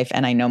in my life,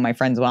 and I know my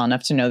friends well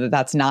enough to know that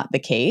that's not the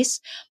case.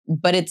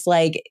 But it's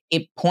like,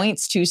 it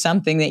points to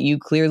something that you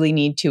clearly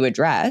need to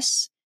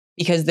address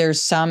because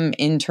there's some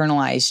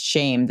internalized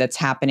shame that's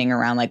happening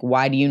around like,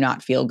 why do you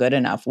not feel good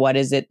enough? What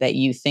is it that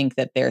you think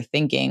that they're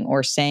thinking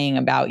or saying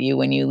about you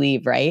when you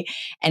leave, right?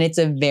 And it's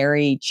a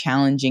very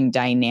challenging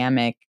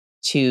dynamic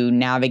to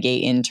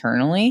navigate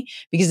internally,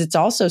 because it's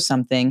also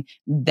something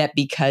that,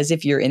 because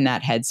if you're in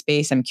that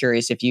headspace, I'm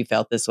curious if you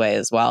felt this way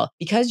as well,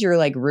 because you're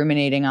like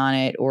ruminating on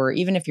it, or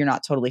even if you're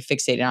not totally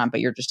fixated on it,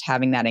 but you're just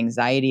having that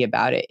anxiety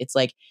about it. It's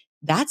like,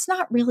 that's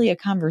not really a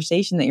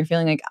conversation that you're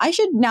feeling like, I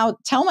should now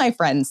tell my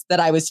friends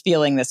that I was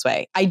feeling this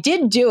way. I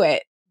did do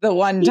it the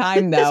one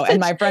time though. And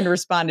my friend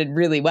responded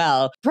really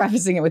well,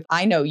 prefacing it with,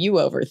 I know you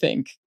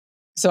overthink.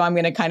 So I'm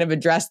going to kind of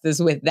address this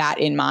with that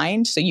in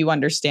mind. So you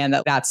understand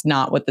that that's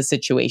not what the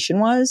situation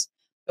was.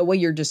 But what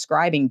you're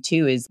describing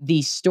too is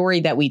the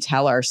story that we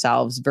tell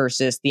ourselves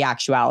versus the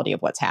actuality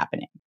of what's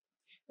happening.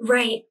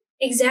 Right.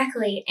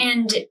 Exactly.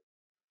 And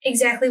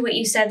exactly what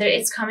you said, that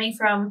it's coming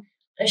from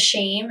a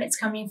shame. It's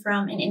coming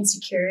from an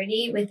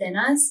insecurity within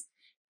us.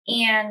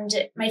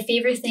 And my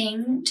favorite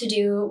thing to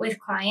do with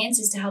clients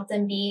is to help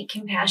them be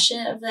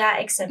compassionate of that,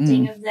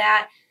 accepting of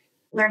that,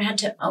 learn how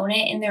to own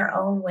it in their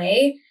own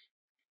way.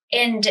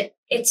 And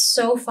it's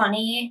so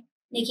funny,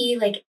 Nikki,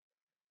 like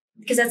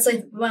because that's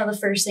like one of the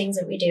first things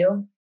that we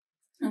do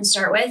and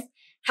start with,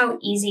 how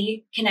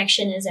easy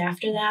connection is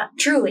after that,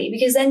 truly,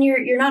 because then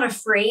you're not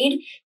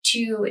afraid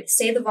to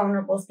say the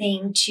vulnerable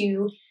thing,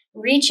 to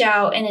reach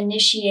out and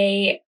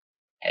initiate,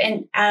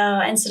 and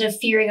instead of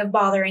fearing of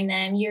bothering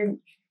them. You're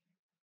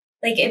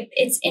like,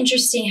 it's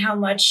interesting how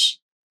much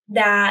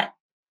that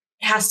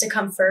has to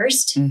come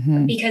first,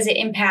 because it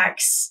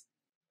impacts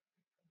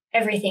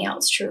everything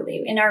else,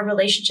 truly, in our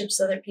relationships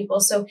with other people.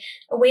 So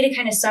a way to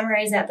kind of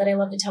summarize that I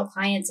love to tell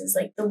clients is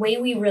like, the way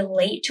we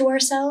relate to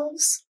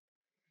ourselves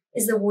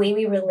is the way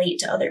we relate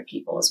to other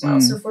people as well.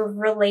 So if we're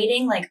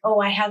relating like, oh,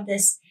 I have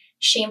this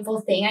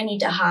shameful thing I need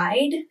to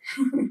hide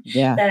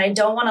that I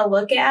don't want to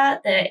look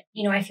at, that,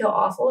 I feel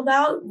awful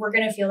about, we're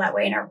going to feel that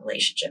way in our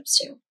relationships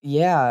too.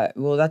 Yeah.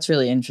 Well, that's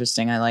really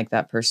interesting. I like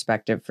that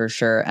perspective for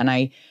sure. And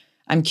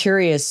I'm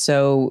curious.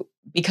 So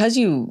because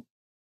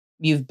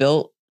you've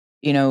built,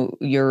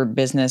 your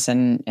business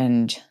and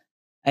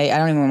I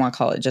don't even want to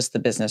call it just the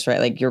business, right?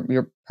 Like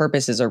your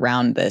purpose is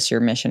around this, your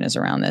mission is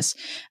around this,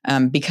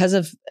 because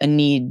of a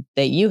need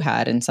that you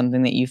had and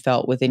something that you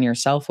felt within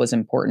yourself was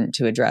important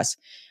to address.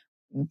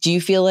 Do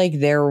you feel like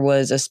there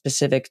was a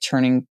specific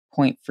turning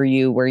point for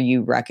you where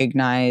you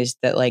recognized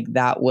that like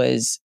that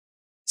was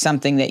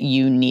something that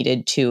you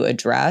needed to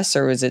address,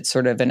 or was it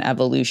sort of an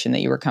evolution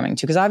that you were coming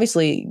to? Because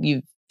obviously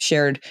you've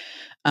shared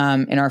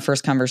in our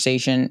first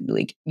conversation,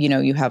 like,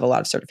 you have a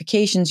lot of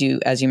certifications. You,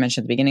 as you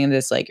mentioned at the beginning of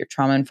this, like you're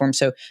trauma informed.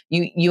 So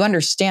you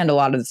understand a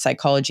lot of the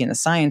psychology and the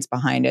science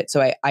behind it.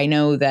 So I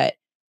know that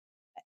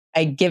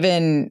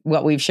given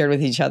what we've shared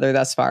with each other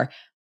thus far,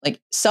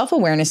 like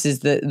self-awareness is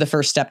the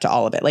first step to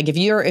all of it. Like if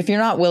you're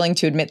not willing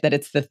to admit that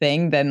it's the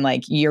thing, then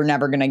like you're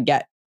never going to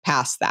get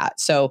past that.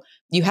 So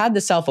you had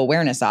the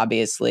self-awareness,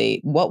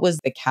 obviously. What was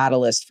the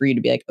catalyst for you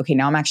to be like, okay,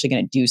 now I'm actually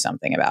going to do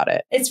something about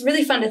it? It's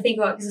really fun to think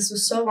about because this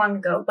was so long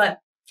ago,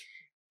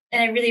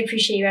 and I really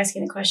appreciate you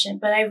asking the question,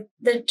 but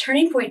the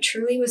turning point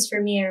truly was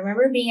for me. I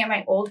remember being at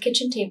my old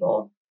kitchen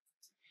table,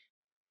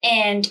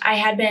 and I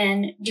had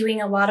been doing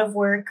a lot of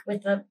work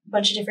with a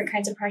bunch of different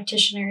kinds of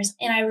practitioners.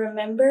 And I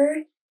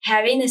remember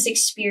having this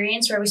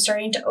experience where I was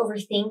starting to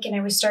overthink, and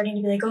I was starting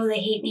to be like, oh,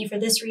 they hate me for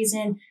this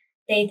reason.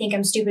 They think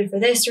I'm stupid for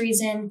this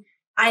reason.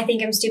 I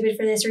think I'm stupid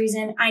for this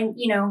reason. I'm,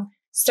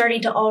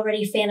 starting to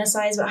already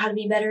fantasize about how to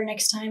be better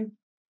next time.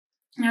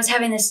 And I was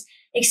having this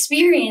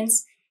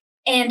experience,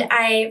 and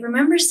I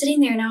remember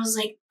sitting there and I was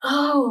like,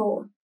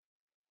 oh,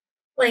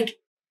 like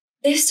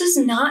this does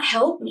not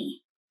help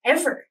me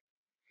ever.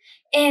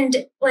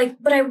 And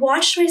but I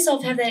watched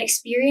myself have that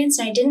experience,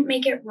 and I didn't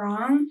make it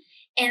wrong.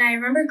 And I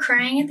remember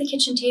crying at the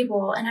kitchen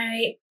table, and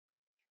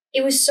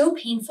it was so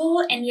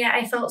painful. And yet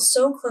I felt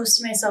so close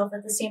to myself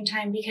at the same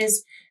time,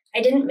 because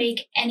I didn't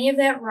make any of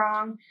that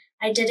wrong.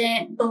 I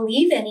didn't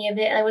believe any of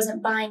it. I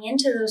wasn't buying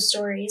into those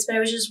stories, but I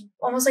was just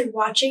almost like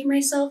watching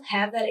myself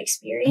have that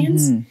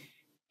experience.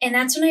 And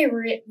that's when I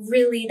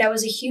really, that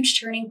was a huge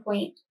turning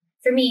point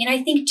for me. And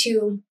I think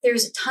too,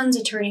 there's tons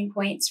of turning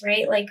points,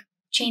 right? Like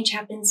change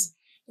happens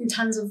in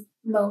tons of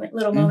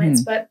little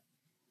moments, but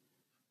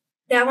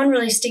that one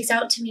really sticks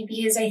out to me,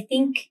 because I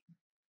think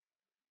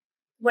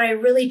what I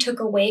really took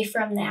away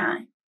from that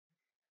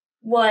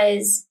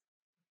was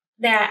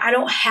that I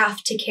don't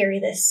have to carry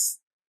this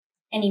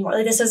anymore.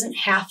 Like this doesn't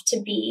have to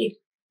be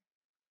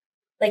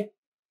like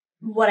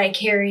what I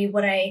carry,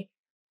 what I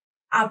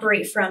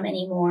operate from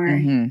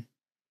anymore.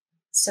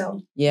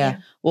 So yeah.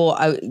 Well,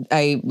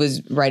 I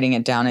was writing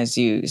it down as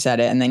you said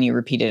it, and then you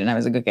repeated it, and I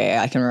was like, okay,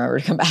 I can remember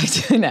to come back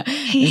to it now.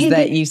 Is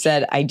that you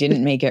said, I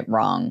didn't make it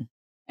wrong.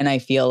 And I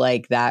feel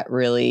like that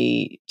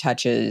really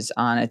touches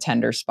on a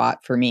tender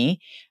spot for me.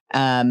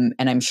 And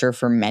I'm sure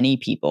for many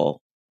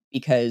people,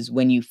 because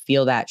when you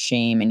feel that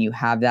shame and you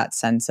have that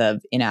sense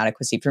of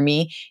inadequacy, for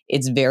me,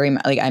 it's very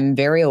like, I'm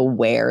very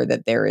aware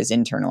that there is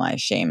internalized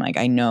shame. Like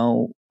I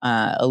know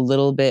a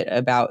little bit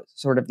about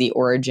sort of the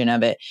origin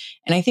of it.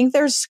 And I think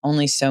there's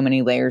only so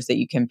many layers that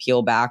you can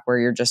peel back where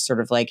you're just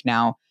sort of like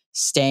now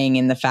staying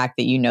in the fact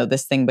that you know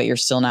this thing, but you're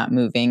still not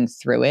moving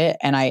through it.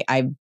 And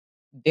I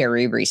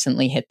very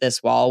recently hit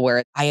this wall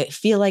where I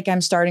feel like I'm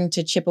starting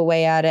to chip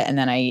away at it. And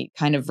then I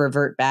kind of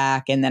revert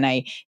back, and then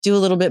I do a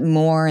little bit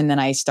more, and then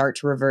I start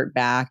to revert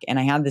back. And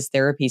I had this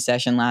therapy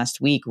session last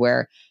week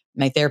where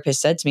my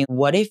therapist said to me,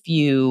 what if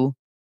you,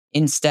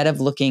 instead of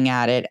looking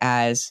at it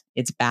as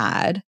it's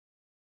bad,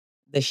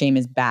 the shame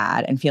is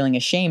bad, and feeling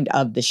ashamed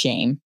of the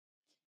shame,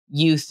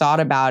 you thought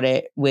about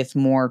it with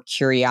more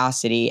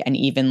curiosity and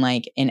even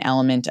like an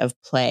element of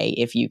play,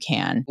 if you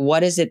can.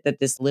 What is it that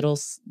this little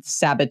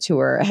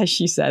saboteur, as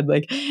she said,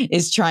 like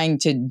is trying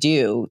to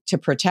do to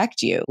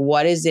protect you?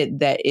 What is it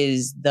that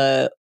is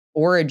the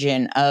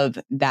origin of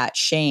that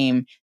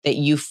shame that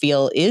you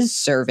feel is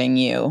serving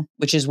you,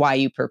 which is why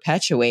you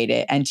perpetuate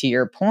it? And to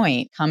your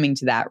point, coming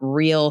to that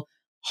real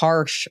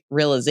harsh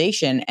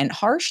realization, and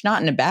harsh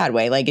not in a bad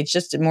way. Like it's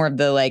just more of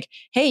the like,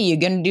 hey, you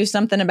going to do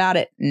something about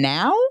it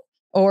now?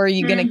 Or are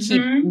you going to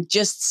keep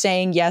just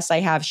saying, yes, I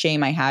have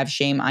shame,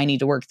 I need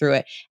to work through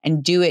it,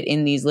 and do it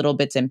in these little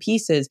bits and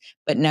pieces,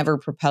 but never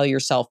propel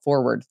yourself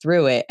forward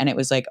through it? And it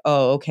was like,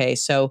 oh, okay.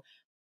 So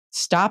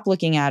stop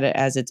looking at it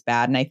as it's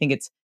bad. And I think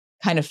it's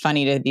kind of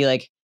funny to be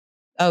like,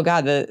 oh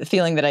God, the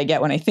feeling that I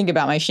get when I think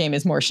about my shame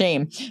is more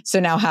shame. So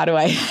now how do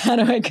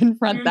I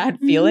confront that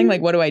feeling?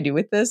 Like, what do I do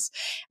with this?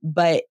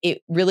 But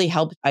it really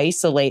helped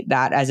isolate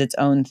that as its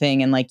own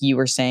thing. And like you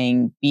were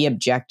saying, be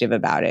objective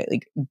about it.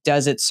 Like,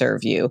 does it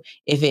serve you?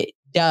 If it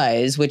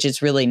does, which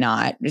it's really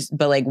not,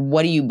 but like,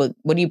 what do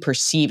you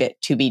perceive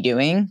it to be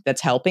doing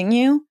that's helping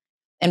you?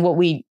 And what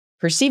we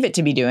perceive it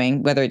to be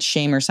doing, whether it's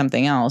shame or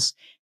something else,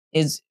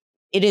 is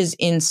it is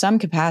in some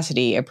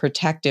capacity a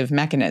protective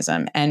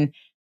mechanism. And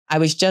I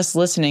was just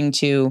listening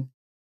to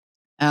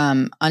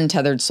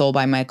Untethered Soul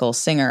by Michael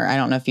Singer. I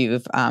don't know if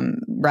you've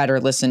read or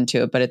listened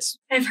to it, but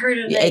I've heard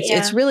of it.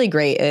 It's really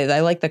great.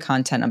 I like the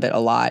content of it a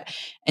lot.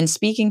 And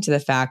speaking to the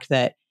fact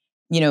that,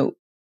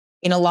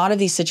 in a lot of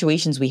these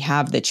situations, we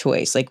have the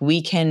choice. Like,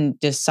 we can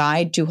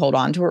decide to hold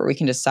on to it, or we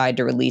can decide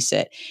to release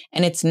it.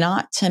 And it's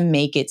not to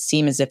make it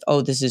seem as if,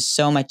 oh, this is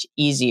so much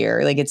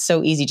easier. Like, it's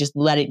so easy. Just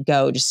let it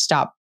go. Just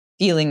stop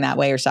feeling that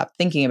way or stop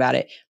thinking about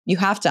it. You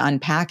have to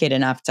unpack it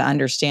enough to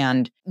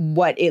understand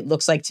what it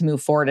looks like to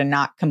move forward and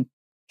not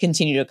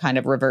continue to kind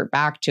of revert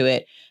back to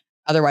it.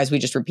 Otherwise, we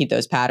just repeat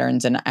those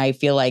patterns. And I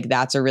feel like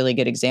that's a really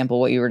good example,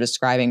 what you were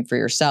describing for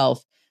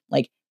yourself.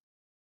 Like,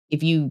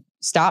 if you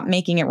stop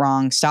making it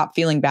wrong, stop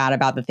feeling bad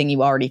about the thing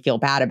you already feel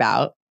bad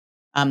about,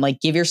 like,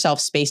 give yourself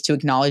space to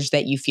acknowledge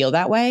that you feel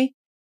that way.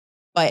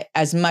 But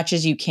as much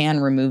as you can,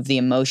 remove the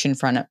emotion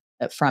from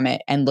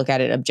it and look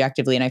at it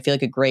objectively. And I feel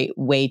like a great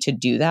way to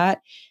do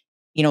that,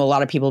 a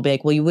lot of people will be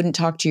like, well, you wouldn't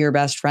talk to your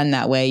best friend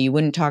that way. You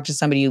wouldn't talk to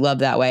somebody you love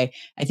that way.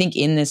 I think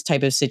in this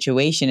type of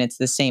situation, it's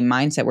the same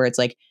mindset where it's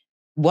like,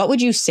 what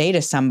would you say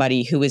to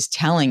somebody who is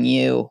telling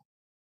you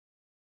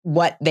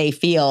what they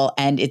feel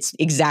and it's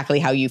exactly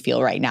how you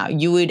feel right now?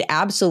 You would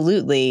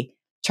absolutely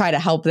try to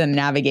help them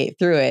navigate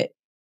through it,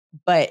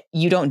 but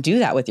you don't do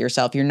that with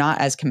yourself. You're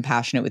not as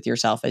compassionate with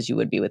yourself as you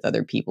would be with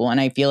other people. And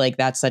I feel like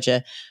that's such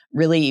a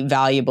really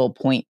valuable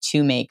point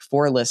to make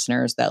for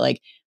listeners, that like,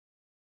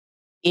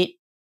 it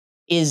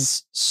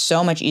is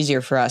so much easier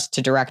for us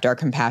to direct our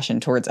compassion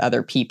towards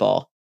other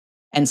people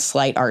and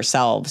slight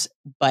ourselves,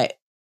 but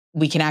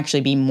we can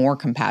actually be more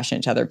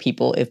compassionate to other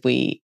people if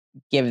we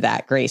give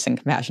that grace and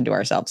compassion to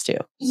ourselves too.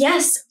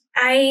 Yes,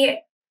 I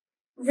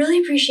really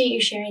appreciate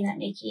you sharing that,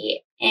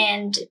 Nikki.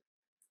 And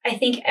I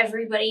think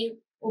everybody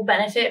will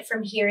benefit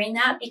from hearing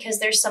that, because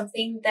there's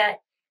something that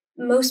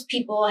most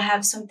people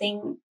have,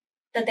 something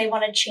that they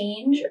want to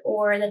change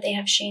or that they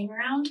have shame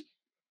around.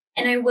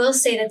 And I will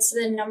say that's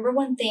the number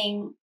one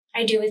thing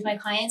I do with my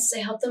clients, is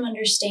I help them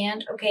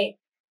understand, okay,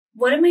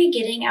 what am I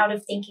getting out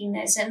of thinking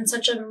this? And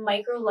such a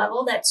micro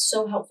level that's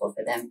so helpful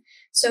for them.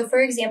 So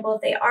for example,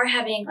 if they are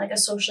having like a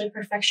socially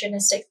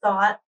perfectionistic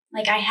thought,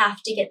 like I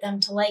have to get them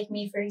to like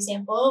me, for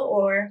example,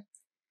 or,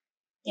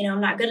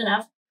 I'm not good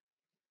enough,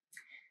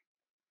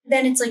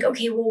 then it's like,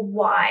 okay, well,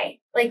 why?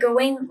 Like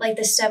going like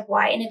the step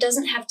why. And it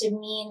doesn't have to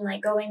mean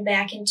like going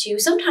back into,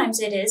 sometimes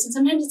it is, and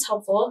sometimes it's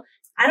helpful.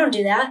 I don't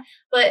do that.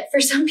 But for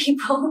some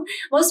people,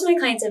 most of my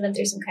clients have been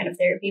through some kind of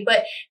therapy,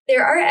 but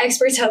there are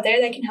experts out there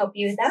that can help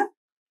you with that,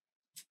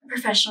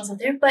 professionals out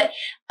there. But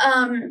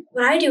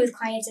what I do with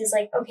clients is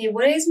like, okay,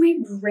 what is my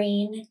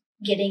brain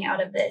getting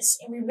out of this?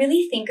 And we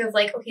really think of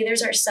like, okay,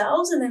 there's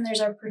ourselves and then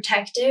there's our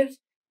protective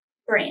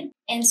brain.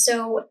 And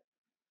so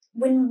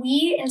when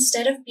we,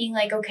 instead of being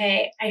like,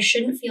 okay, I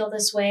shouldn't feel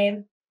this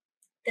way,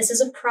 this is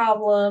a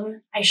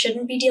problem, I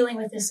shouldn't be dealing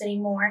with this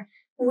anymore,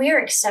 when we are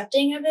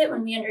accepting of it,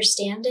 when we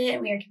understand it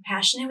and we are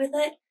compassionate with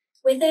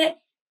it,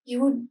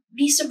 you would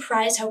be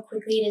surprised how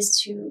quickly it is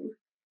to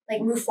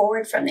like move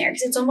forward from there.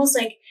 Because it's almost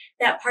like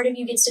that part of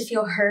you gets to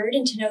feel heard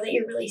and to know that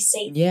you're really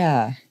safe.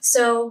 Yeah.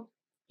 So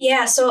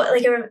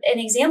like an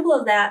example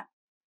of that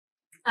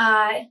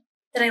that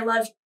I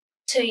love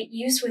to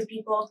use with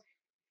people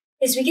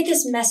is we get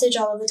this message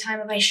all of the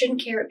time of I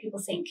shouldn't care what people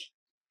think.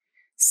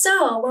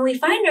 So when we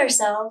find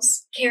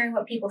ourselves caring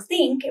what people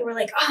think, and we're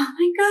like, oh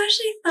my gosh,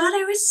 I thought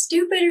I was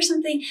stupid or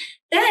something,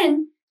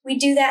 then we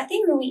do that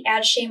thing where we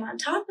add shame on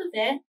top of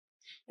it.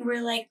 And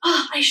we're like,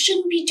 oh, I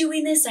shouldn't be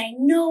doing this. I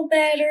know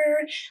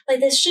better.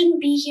 Like, this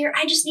shouldn't be here.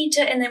 I just need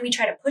to. And then we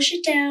try to push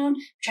it down,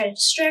 try to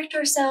distract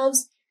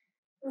ourselves,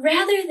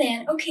 rather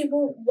than, okay,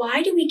 well,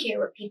 why do we care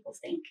what people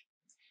think?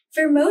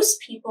 For most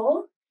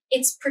people,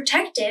 it's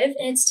protective,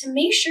 and it's to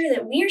make sure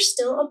that we are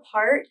still a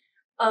part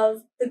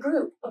of the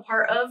group, a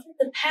part of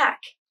the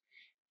pack.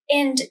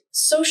 And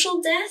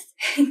social death,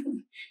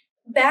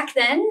 back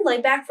then,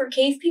 like back for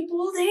cave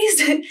people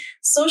days,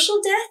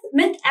 social death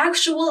meant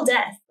actual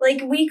death.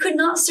 Like, we could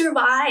not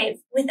survive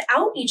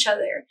without each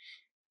other.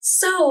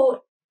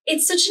 So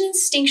it's such an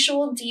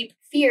instinctual, deep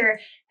fear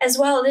as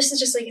well. This is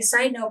just like a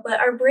side note, but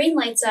our brain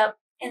lights up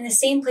in the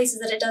same places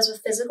that it does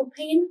with physical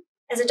pain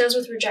as it does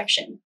with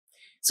rejection.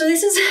 So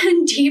this is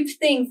a deep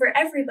thing for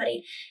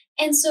everybody.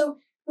 And so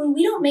when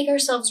we don't make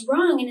ourselves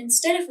wrong, and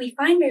instead if we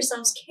find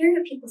ourselves caring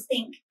what people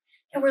think,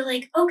 and we're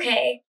like,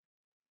 okay,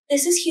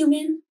 this is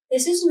human,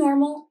 this is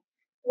normal,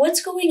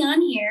 what's going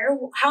on here?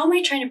 How am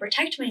I trying to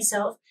protect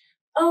myself?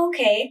 Oh,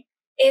 okay,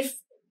 if,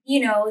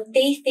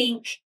 they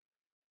think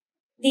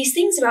these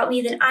things about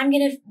me, then I'm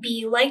going to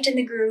be liked in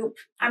the group.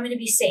 I'm going to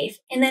be safe.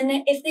 And then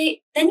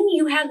then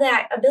you have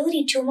that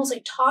ability to almost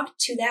like talk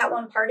to that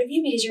one part of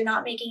you because you're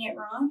not making it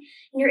wrong.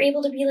 And you're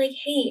able to be like,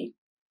 hey,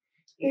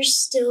 you're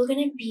still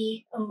going to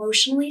be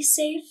emotionally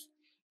safe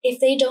if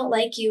they don't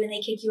like you and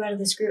they kick you out of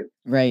this group.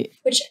 Right.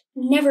 Which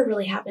never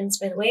really happens,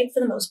 by the way,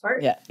 for the most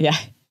part. Yeah. Yeah.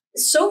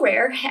 So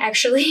rare,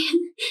 actually.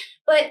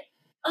 But,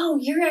 oh,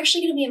 you're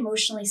actually going to be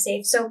emotionally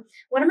safe. So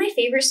one of my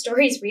favorite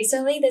stories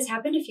recently, this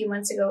happened a few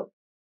months ago,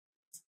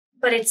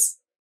 but it's,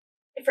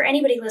 for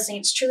anybody listening,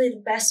 it's truly the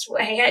best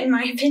way, in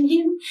my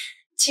opinion,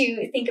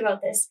 to think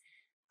about this.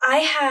 I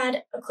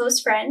had a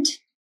close friend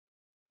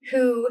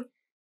who,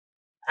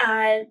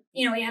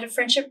 we had a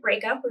friendship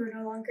breakup. We were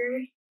no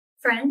longer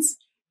friends.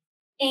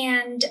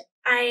 And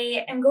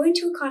I am going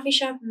to a coffee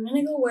shop. I'm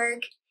going to go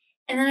work.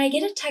 And then I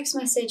get a text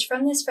message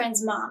from this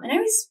friend's mom. And I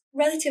was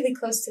relatively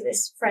close to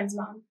this friend's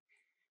mom,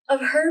 of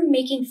her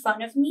making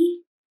fun of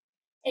me.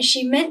 And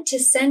she meant to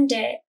send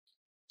it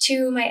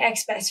to my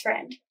ex-best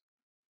friend.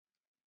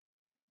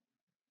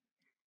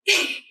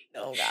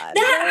 Oh, God.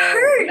 That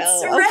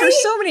hurts, right? For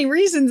so many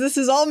reasons, this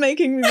is all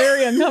making me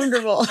very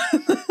uncomfortable.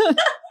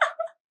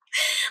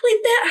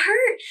 Like, that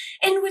hurt.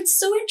 And what's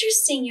so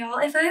interesting, y'all,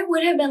 if I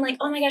would have been like,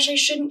 oh my gosh, I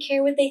shouldn't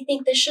care what they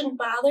think, this shouldn't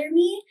bother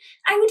me,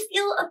 I would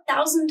feel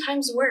 1,000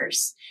 times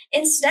worse.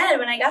 Instead,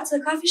 when I got to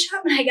the coffee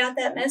shop and I got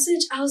that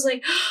message, I was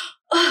like,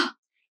 oh,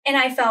 and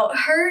I felt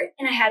hurt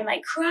and I had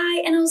my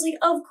cry and I was like,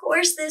 of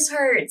course this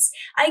hurts.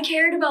 I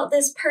cared about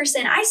this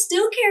person. I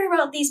still care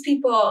about these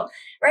people,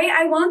 right?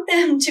 I want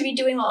them to be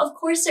doing well. Of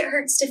course it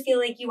hurts to feel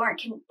like you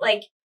aren't,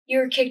 like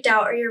you're kicked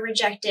out or you're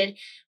rejected.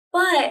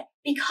 But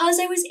because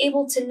I was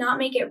able to not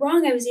make it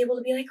wrong, I was able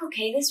to be like,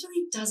 okay, this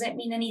really doesn't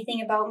mean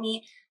anything about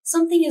me.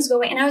 Something is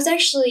going, and I was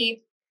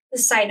actually, the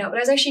side note, but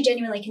I was actually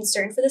genuinely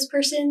concerned for this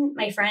person,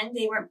 my friend.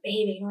 They weren't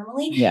behaving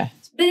normally. Yeah.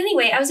 But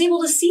anyway, I was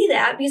able to see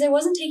that because I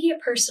wasn't taking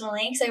it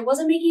personally, because I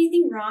wasn't making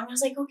anything wrong. I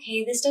was like,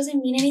 okay, this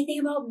doesn't mean anything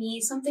about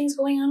me. Something's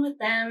going on with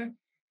them.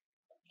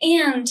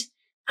 And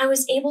I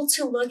was able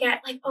to look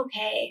at like,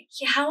 okay,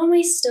 how am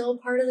I still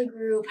part of the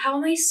group? How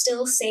am I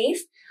still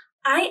safe?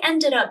 I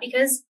ended up,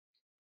 because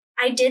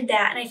I did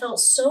that and I felt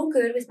so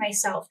good with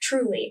myself,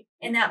 truly,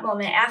 in that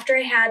moment. After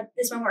I had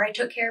this moment where I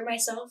took care of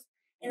myself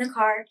in the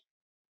car,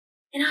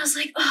 and I was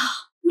like, oh,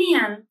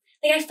 man,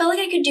 like I felt like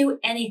I could do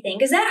anything,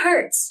 because that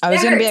hurts. I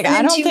was going to be like,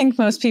 I don't think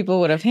most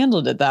people would have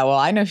handled it that well.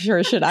 I know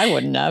sure shit I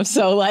wouldn't have.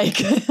 So like,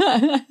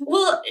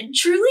 well,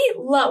 truly,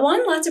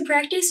 one, lots of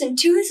practice, and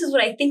two, this is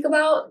what I think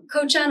about,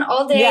 coach on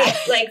all day,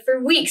 like for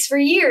weeks, for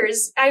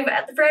years.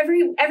 For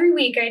every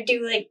week I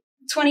do like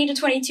 20 to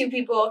 22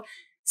 people.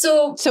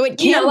 So it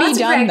can be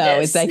done, though,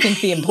 is I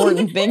think the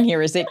important thing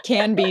here is it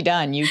can be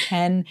done. You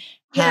can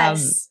have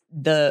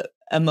the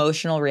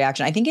emotional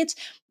reaction. I think it's,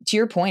 to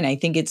your point, I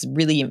think it's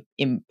really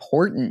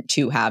important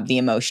to have the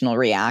emotional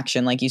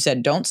reaction. Like you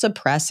said, don't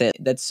suppress it.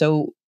 That's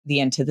so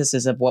the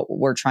antithesis of what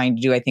we're trying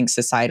to do, I think,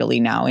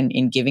 societally now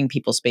in giving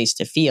people space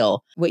to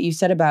feel. What you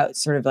said about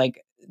sort of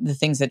like the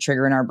things that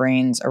trigger in our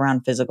brains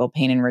around physical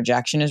pain and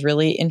rejection is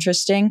really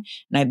interesting.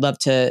 And I'd love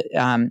to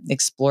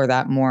explore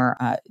that more,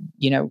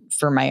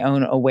 for my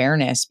own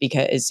awareness,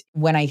 because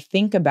when I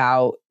think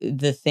about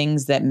the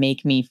things that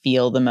make me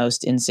feel the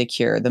most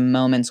insecure, the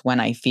moments when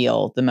I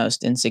feel the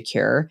most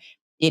insecure,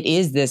 it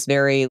is this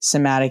very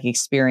somatic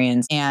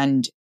experience.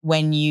 And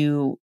when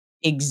you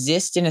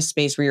exist in a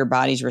space where your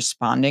body's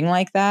responding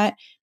like that,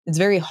 it's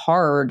very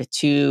hard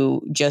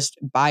to just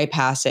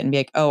bypass it and be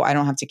like, oh, I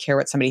don't have to care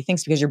what somebody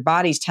thinks, because your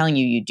body's telling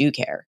you you do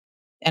care.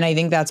 And I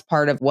think that's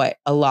part of what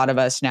a lot of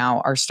us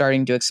now are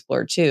starting to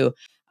explore too.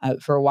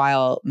 For a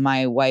while,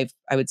 my wife,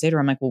 I would say to her,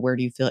 I'm like, well, where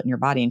do you feel it in your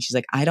body? And she's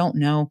like, I don't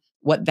know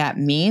what that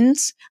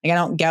means. Like, I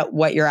don't get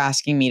what you're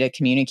asking me to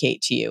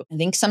communicate to you. I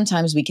think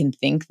sometimes we can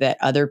think that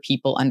other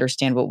people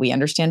understand what we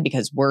understand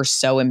because we're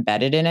so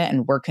embedded in it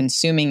and we're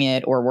consuming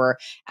it, or we're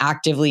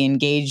actively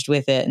engaged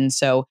with it. And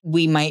so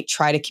we might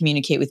try to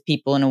communicate with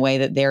people in a way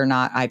that they're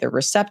not either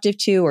receptive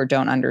to or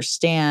don't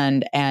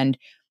understand. And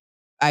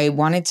I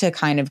wanted to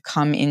kind of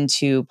come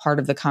into part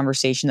of the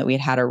conversation that we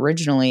had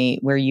originally,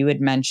 where you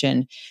had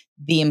mentioned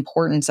the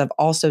importance of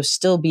also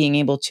still being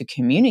able to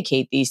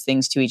communicate these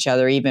things to each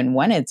other, even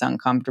when it's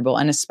uncomfortable.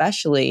 And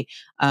especially,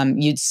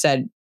 you'd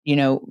said,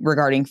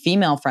 regarding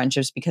female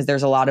friendships, because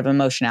there's a lot of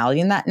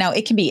emotionality in that. Now,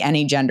 it can be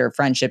any gender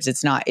friendships.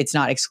 It's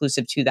not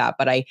exclusive to that.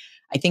 But I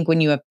think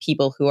when you have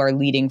people who are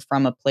leading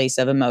from a place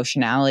of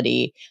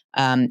emotionality,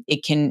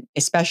 it can,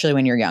 especially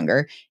when you're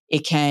younger,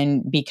 it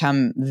can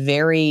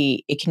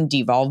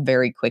devolve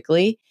very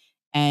quickly.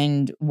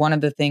 And one of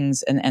the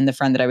things, and the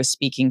friend that I was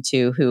speaking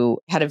to, who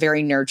had a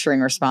very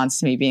nurturing response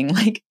to me being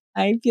like,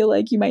 I feel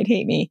like you might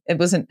hate me. It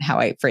wasn't how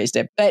I phrased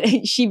it,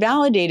 but she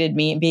validated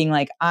me being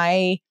like,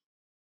 I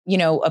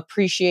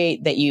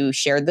appreciate that you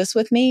shared this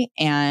with me.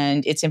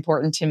 And it's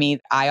important to me.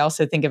 I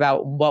also think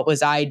about what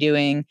was I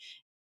doing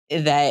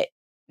that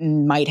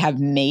might have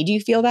made you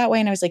feel that way.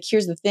 And I was like,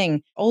 here's the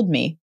thing, old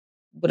me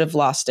would have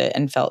lost it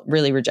and felt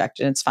really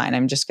rejected. It's fine.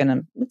 It's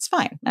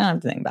fine. I don't have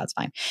to think about it. It's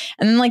fine.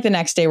 And then like the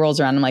next day rolls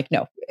around. I'm like,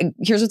 no,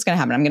 here's what's going to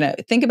happen. I'm going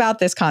to think about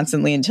this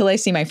constantly until I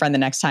see my friend the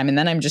next time. And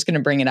then I'm just going to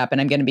bring it up and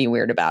I'm going to be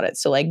weird about it.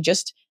 So like,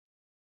 just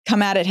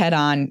come at it head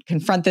on,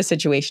 confront the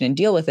situation and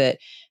deal with it.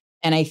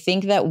 And I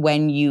think that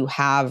when you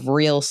have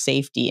real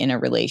safety in a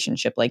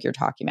relationship, like you're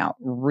talking about,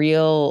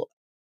 real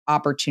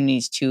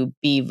opportunities to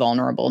be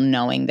vulnerable,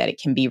 knowing that it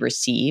can be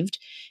received,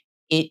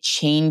 it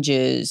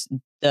changes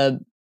the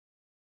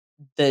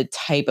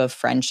type of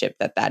friendship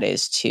that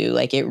is too.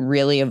 Like it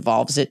really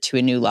evolves it to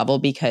a new level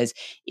because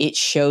it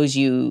shows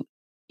you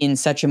in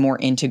such a more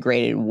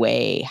integrated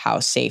way how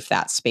safe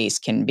that space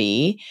can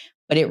be.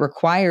 But it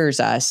requires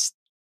us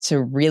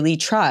to really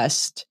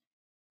trust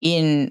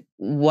in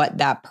what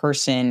that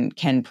person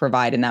can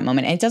provide in that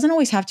moment. And it doesn't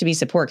always have to be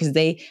support because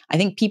I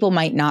think people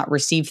might not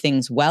receive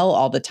things well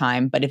all the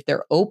time, but if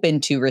they're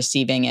open to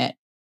receiving it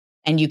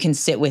and you can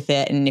sit with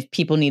it, and if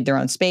people need their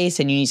own space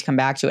and you need to come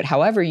back to it,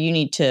 however you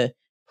need to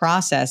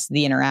process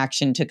the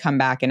interaction to come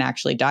back and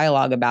actually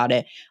dialogue about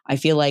it, I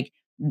feel like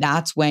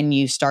that's when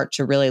you start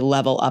to really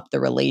level up the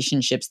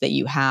relationships that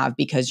you have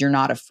because you're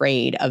not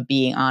afraid of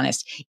being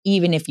honest,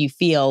 even if you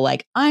feel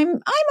like I'm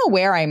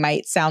aware I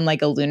might sound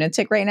like a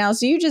lunatic right now.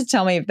 So you just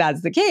tell me if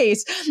that's the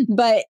case.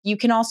 But you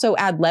can also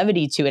add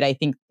levity to it, I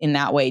think, in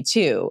that way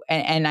too.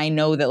 And I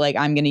know that like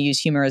I'm going to use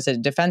humor as a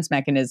defense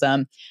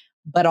mechanism,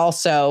 but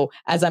also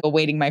as I'm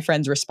awaiting my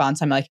friend's response,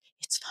 I'm like,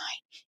 it's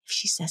fine. If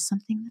she says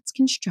something that's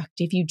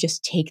constructive, you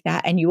just take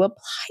that and you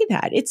apply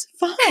that. It's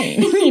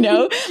fine.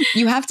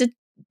 You have to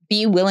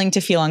be willing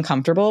to feel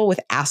uncomfortable with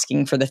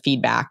asking for the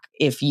feedback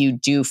if you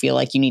do feel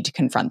like you need to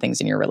confront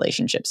things in your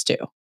relationships too.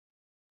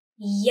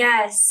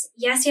 Yes.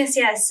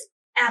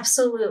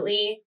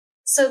 Absolutely.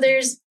 So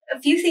there's a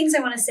few things I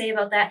want to say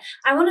about that.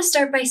 I want to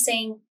start by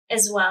saying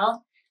as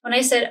well, when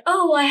I said,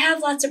 oh, I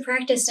have lots of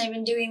practice and I've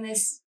been doing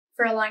this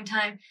for a long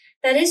time,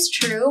 that is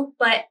true.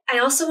 But I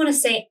also want to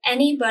say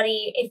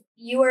anybody, if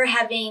you are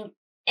having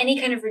any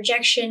kind of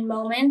rejection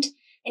moment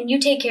and you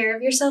take care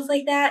of yourself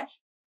like that,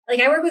 like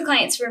I work with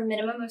clients for a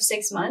minimum of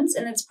 6 months.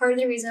 And that's part of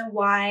the reason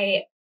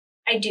why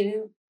I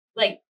do,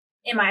 like,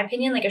 in my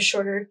opinion, like a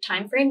shorter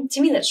time frame.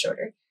 To me, that's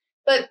shorter.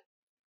 But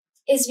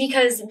it's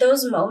because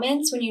those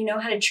moments when you know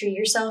how to treat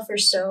yourself are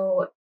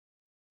so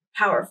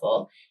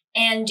powerful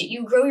and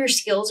you grow your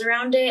skills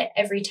around it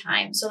every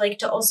time. So like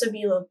to also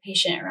be a little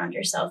patient around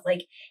yourself.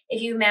 Like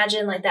if you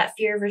imagine like that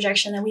fear of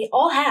rejection that we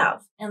all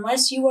have,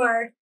 unless you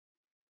are,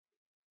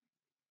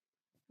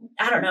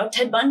 I don't know,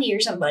 Ted Bundy or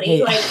somebody,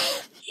 Hey. like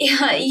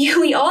yeah,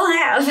 we all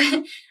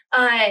have,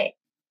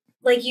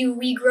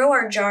 we grow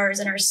our jars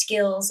and our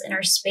skills and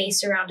our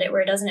space around it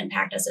where it doesn't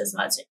impact us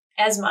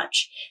as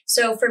much.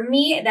 So for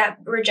me, that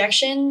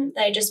rejection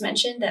that I just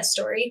mentioned, that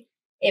story,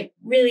 it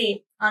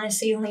really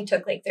honestly only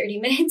took like 30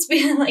 minutes,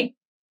 like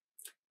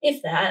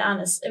if that,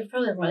 honest, it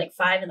probably more like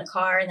 5 in the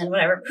car and then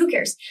whatever, who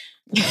cares?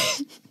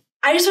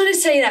 I just want to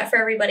say that for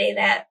everybody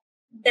that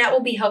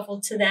will be helpful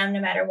to them no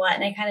matter what.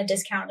 And I kind of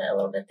discounted it a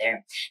little bit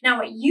there. Now,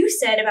 what you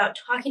said about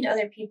talking to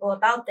other people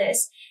about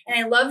this, and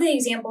I love the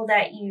example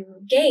that you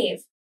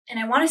gave. And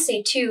I want to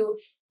say too,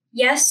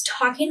 yes,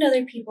 talking to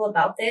other people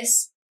about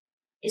this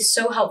is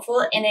so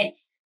helpful and it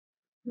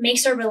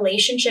makes our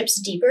relationships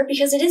deeper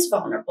because it is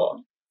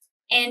vulnerable.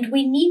 And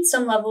we need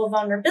some level of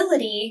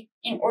vulnerability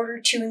in order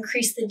to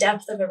increase the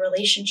depth of a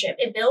relationship.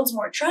 It builds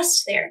more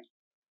trust there,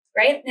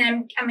 right?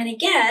 And I'm going to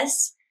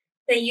guess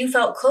that you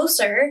felt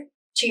closer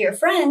to your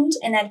friend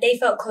and that they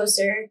felt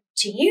closer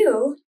to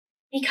you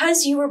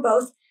because you were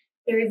both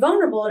very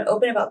vulnerable and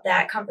open about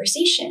that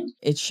conversation.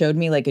 It showed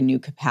me like a new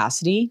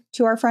capacity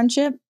to our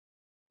friendship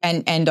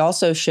and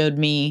also showed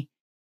me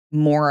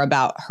more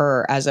about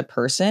her as a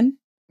person,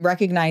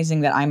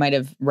 recognizing that I might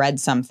have read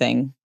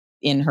something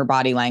in her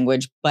body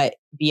language, but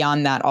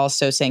beyond that,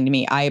 also saying to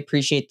me, I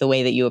appreciate the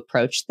way that you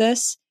approached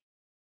this,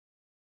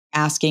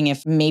 asking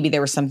if maybe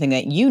there was something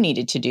that you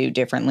needed to do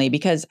differently,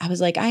 because I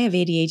was like, I have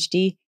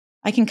ADHD.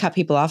 I can cut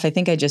people off. I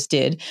think I just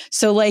did.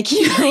 So like,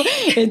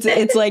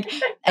 it's like,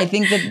 I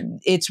think that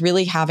it's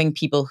really having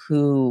people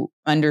who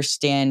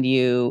understand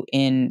you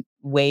in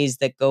ways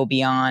that go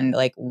beyond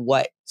like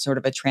what sort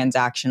of a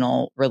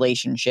transactional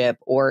relationship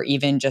or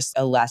even just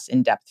a less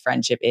in-depth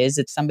friendship is.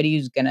 It's somebody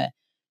who's going to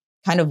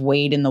kind of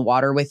wade in the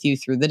water with you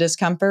through the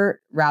discomfort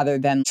rather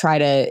than try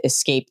to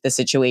escape the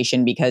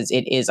situation because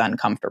it is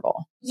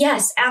uncomfortable.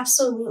 Yes,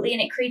 absolutely.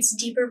 And it creates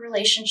deeper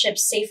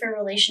relationships, safer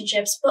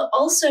relationships. But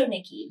also,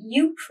 Nikki,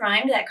 you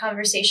primed that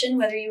conversation,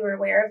 whether you were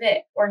aware of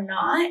it or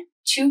not,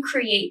 to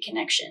create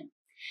connection.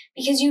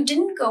 Because you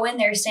didn't go in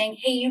there saying,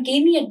 hey, you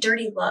gave me a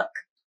dirty look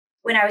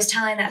when I was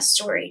telling that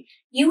story.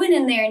 You went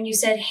in there and you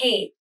said,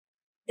 hey,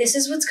 this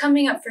is what's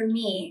coming up for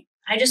me.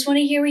 I just want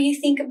to hear what you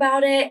think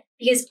about it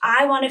because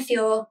I want to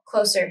feel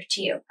closer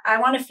to you. I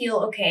want to feel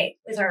okay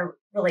with our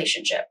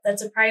relationship.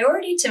 That's a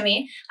priority to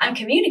me. I'm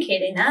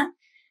communicating that.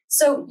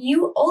 So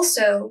you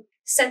also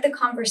set the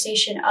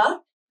conversation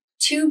up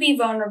to be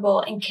vulnerable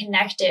and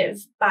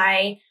connective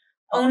by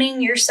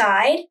owning your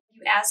side.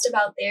 You asked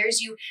about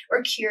theirs. You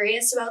were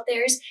curious about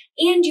theirs.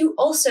 And you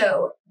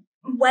also,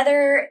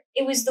 whether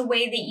it was the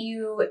way that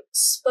you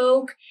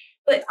spoke,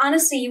 but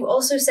honestly, you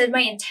also said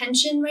my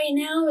intention right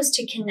now is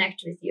to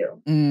connect with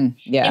you.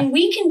 Yeah. And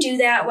we can do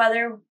that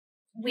whether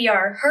we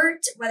are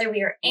hurt, whether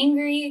we are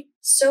angry,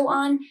 so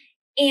on.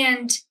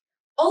 And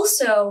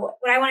also,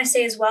 what I want to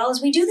say as well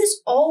is we do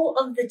this all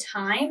of the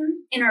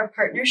time in our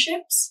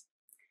partnerships.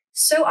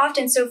 So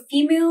often. So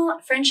female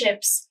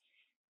friendships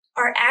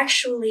are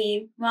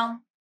actually,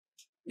 well,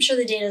 I'm sure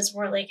the data is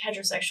more like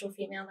heterosexual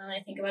female now that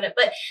I think about it,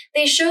 but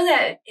they show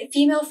that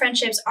female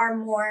friendships are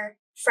more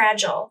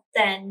fragile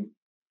than,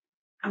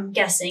 I'm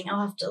guessing,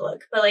 I'll have to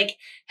look, but like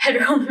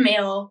hetero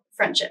male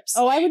friendships.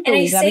 Oh, I would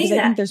believe that because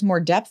I think there's more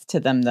depth to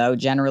them though,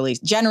 generally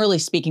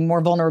speaking,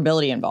 more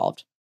vulnerability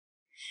involved.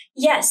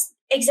 Yes,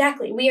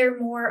 exactly. We are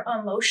more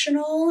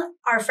emotional.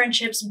 Our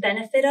friendships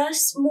benefit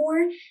us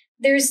more.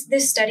 There's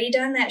this study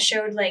done that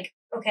showed like,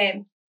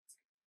 okay,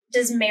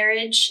 does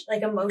marriage,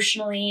 like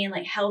emotionally and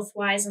like health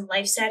wise and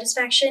life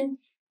satisfaction,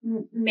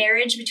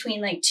 marriage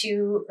between like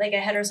two, like a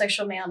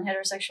heterosexual male and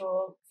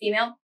heterosexual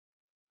female,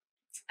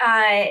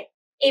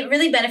 it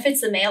really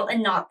benefits the male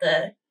and not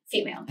the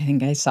female. I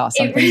think I saw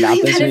something about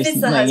this recently. It really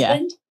benefits the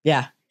husband.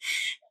 Yeah.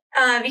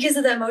 Because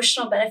of the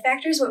emotional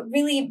benefactors. What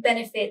really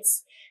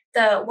benefits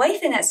the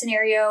wife in that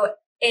scenario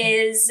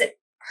is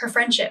her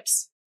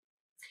friendships.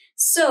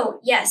 So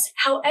yes,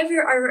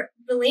 however, our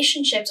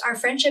relationships, our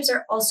friendships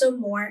are also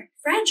more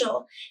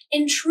fragile.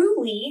 And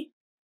truly,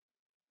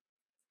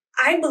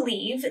 I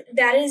believe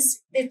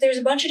that there's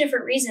a bunch of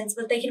different reasons,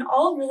 but they can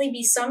all really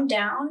be summed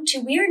down to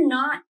we are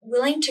not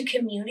willing to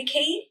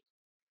communicate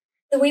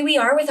the way we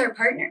are with our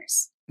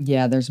partners.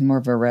 Yeah, there's more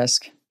of a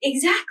risk.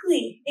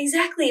 Exactly.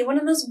 One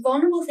of the most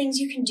vulnerable things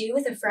you can do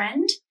with a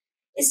friend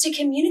is to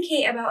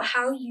communicate about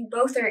how you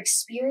both are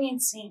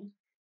experiencing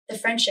the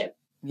friendship.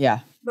 Yeah.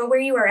 But where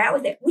you are at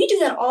with it. We do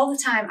that all the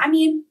time. I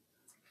mean,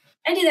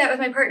 I did that with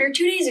my partner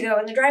 2 days ago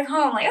on the drive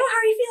home. Like, oh,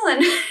 how are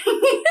you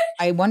feeling?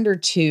 I wonder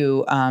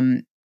too,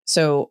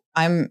 so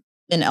I'm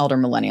an elder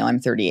millennial, I'm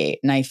 38.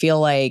 And I feel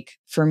like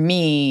for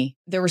me,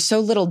 there was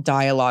so little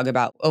dialogue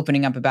about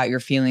opening up about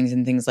your feelings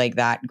and things like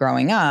that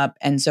growing up.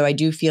 And so I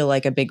do feel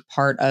like a big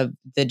part of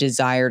the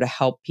desire to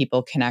help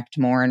people connect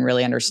more and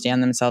really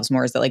understand themselves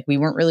more is that like we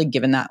weren't really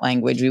given that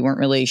language. We weren't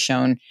really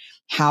shown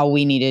how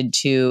we needed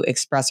to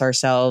express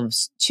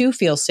ourselves to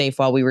feel safe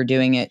while we were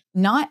doing it.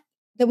 Not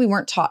that we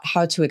weren't taught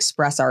how to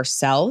express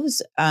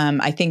ourselves.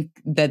 I think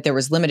that there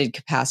was limited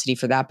capacity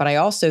for that. But I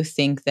also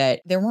think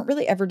that there weren't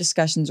really ever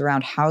discussions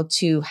around how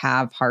to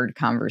have hard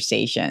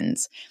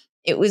conversations.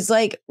 It was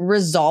like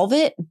resolve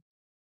it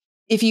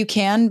if you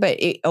can, but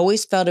it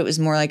always felt it was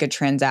more like a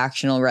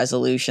transactional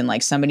resolution.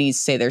 Like somebody needs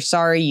to say they're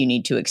sorry, you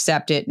need to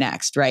accept it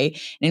next, right?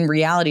 And in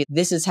reality,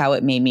 this is how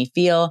it made me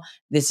feel.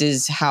 This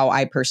is how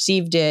I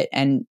perceived it.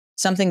 And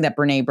something that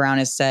Brene Brown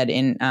has said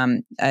in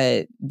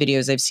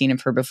videos I've seen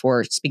of her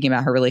before, speaking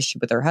about her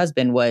relationship with her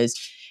husband, was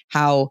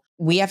how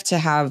we have to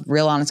have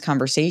real honest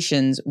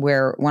conversations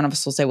where one of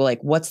us will say, well,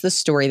 like, what's the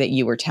story that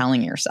you were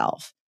telling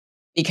yourself?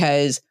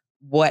 Because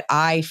what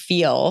I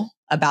feel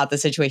about the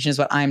situation is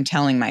what I'm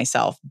telling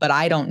myself, but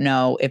I don't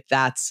know if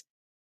that's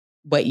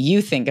what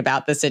you think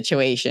about the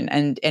situation.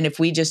 And if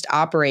we just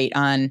operate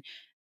on,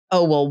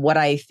 oh, well, what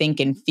I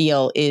think and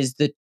feel is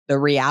the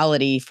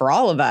reality for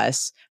all of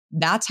us,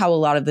 that's how a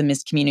lot of the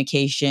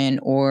miscommunication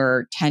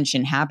or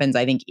tension happens,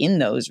 I think, in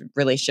those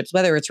relationships,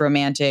 whether it's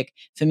romantic,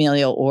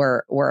 familial,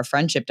 or a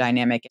friendship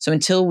dynamic. So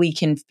until we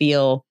can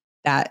feel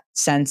that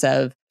sense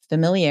of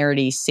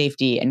familiarity,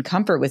 safety, and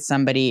comfort with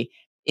somebody,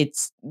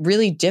 it's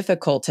really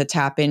difficult to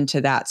tap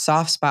into that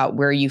soft spot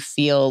where you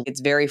feel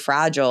it's very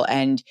fragile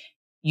and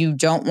you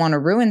don't want to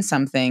ruin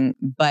something,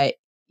 but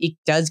it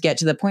does get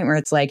to the point where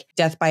it's like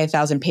death by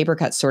 1,000 paper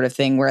cuts sort of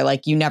thing, where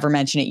like you never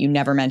mention it, you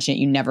never mention it,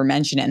 you never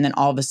mention it. And then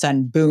all of a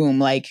sudden, boom,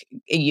 like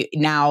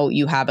now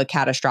you have a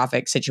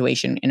catastrophic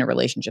situation in a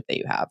relationship that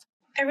you have.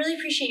 I really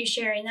appreciate you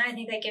sharing that. I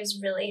think that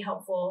gives really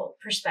helpful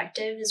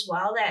perspective as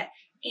well,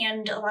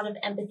 and a lot of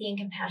empathy and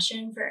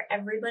compassion for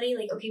everybody.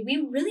 Like, okay,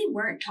 we really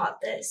weren't taught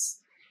this.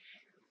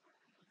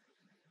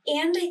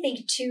 And I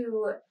think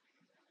too,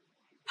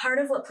 part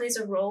of what plays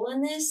a role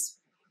in this,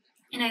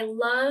 and I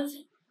love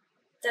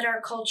that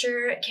our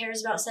culture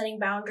cares about setting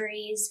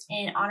boundaries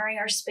and honoring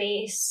our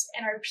space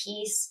and our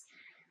peace.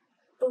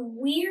 But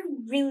we're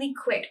really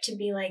quick to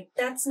be like,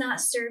 that's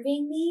not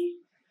serving me.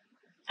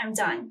 I'm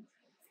done.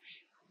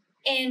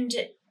 And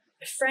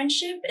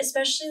friendship,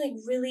 especially like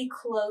really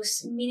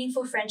close,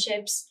 meaningful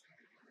friendships,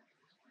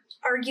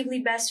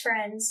 arguably best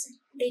friends,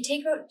 they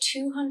take about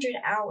 200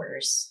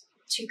 hours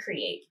to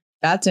create.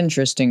 That's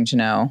interesting to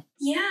know.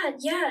 Yeah,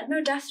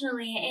 no,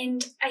 definitely.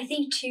 And I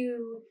think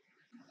too,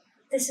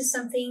 this is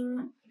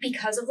something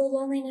because of the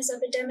loneliness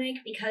epidemic,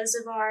 because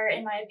of our,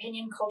 in my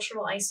opinion,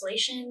 cultural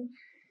isolation,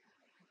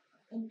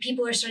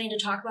 people are starting to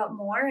talk about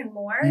more and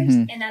more.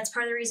 Mm-hmm. And that's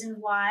part of the reason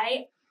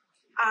why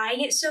I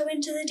get so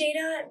into the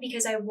data,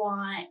 because I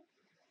want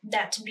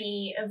that to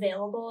be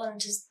available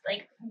and just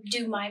like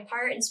do my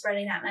part in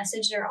spreading that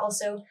message. There are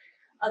also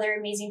other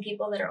amazing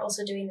people that are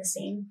also doing the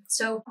same.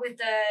 So with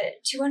the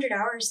 200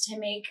 hours to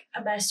make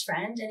a best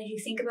friend, and if you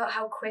think about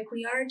how quick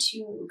we are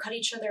to cut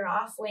each other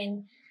off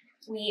when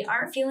we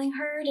aren't feeling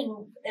heard,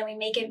 and then we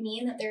make it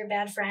mean that they're a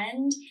bad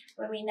friend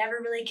when we never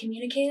really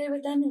communicated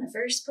with them in the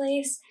first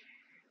place,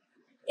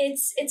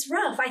 it's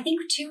rough. I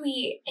think too,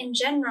 we in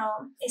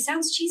general, it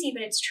sounds cheesy,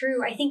 but it's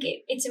true. I think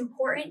it's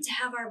important to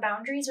have our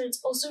boundaries, but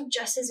it's also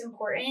just as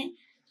important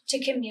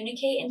to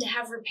communicate and to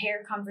have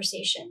repair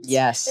conversations.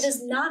 Yes. That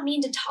does not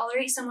mean to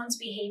tolerate someone's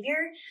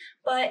behavior,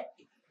 but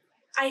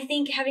I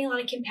think having a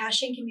lot of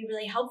compassion can be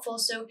really helpful.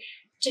 So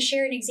to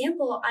share an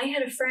example, I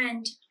had a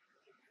friend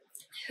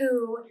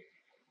who,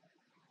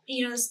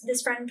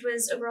 this friend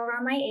was a girl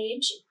around my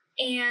age,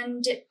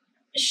 and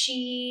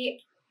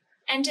she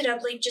ended up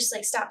just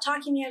stopped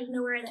talking to me out of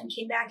nowhere, and then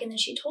came back, and then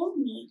she told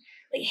me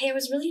hey, I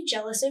was really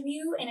jealous of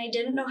you and I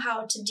didn't know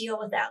how to deal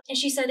with that. And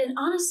she said, and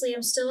honestly,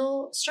 I'm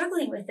still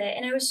struggling with it.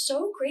 And I was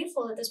so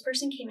grateful that this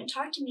person came and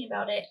talked to me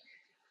about it.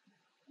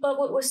 But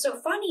what was so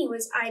funny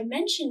was I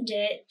mentioned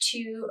it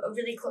to a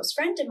really close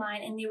friend of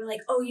mine, and they were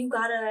like, oh, you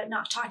gotta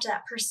not talk to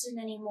that person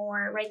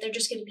anymore, right? They're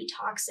just gonna be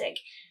toxic.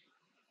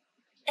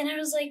 And I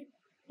was like,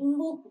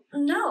 well,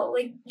 no,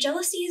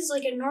 jealousy is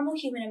a normal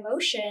human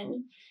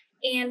emotion.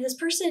 And this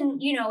person,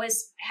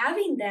 is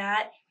having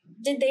that.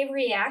 Did they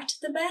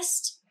react the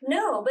best?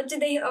 No. But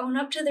did they own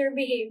up to their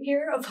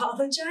behavior,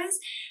 apologize,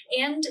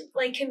 and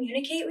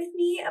communicate with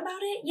me about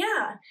it?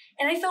 Yeah.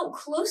 And I felt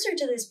closer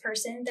to this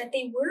person that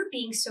they were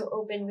being so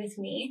open with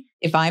me.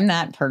 If I'm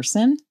that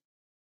person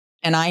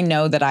and I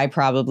know that I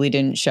probably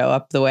didn't show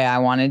up the way I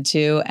wanted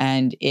to,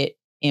 and it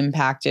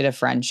impacted a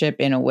friendship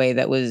in a way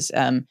that was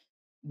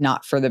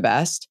not for the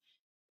best,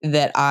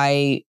 that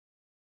I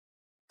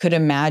could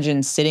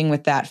imagine sitting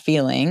with that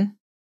feeling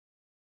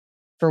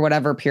for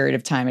whatever period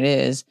of time it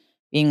is,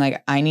 being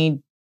like, I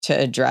need to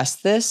address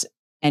this,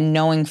 and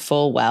knowing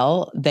full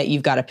well that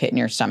you've got a pit in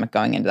your stomach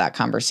going into that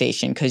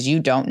conversation because you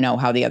don't know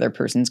how the other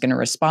person's going to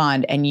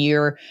respond. And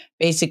you're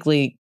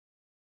basically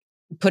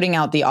putting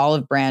out the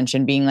olive branch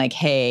and being like,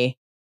 hey,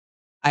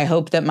 I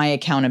hope that my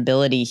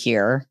accountability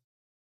here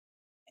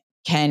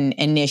can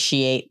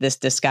initiate this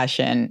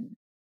discussion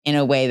in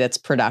a way that's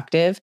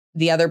productive.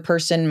 The other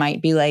person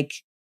might be like,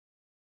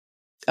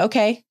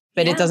 okay,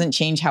 but it doesn't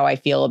change how I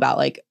feel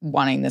about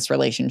wanting this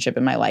relationship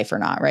in my life or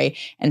not. Right.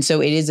 And so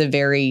it is a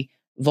very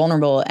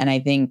vulnerable and I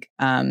think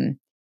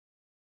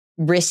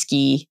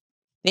risky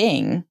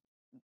thing,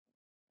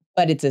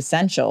 but it's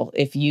essential.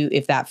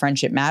 If that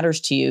friendship matters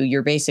to you,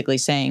 you're basically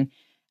saying,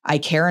 I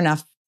care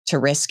enough to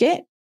risk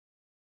it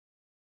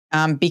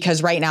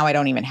because right now I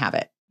don't even have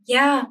it.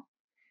 Yeah.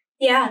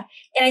 Yeah.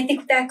 And I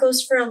think that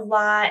goes for a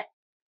lot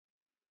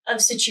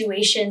of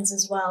situations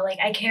as well.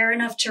 I care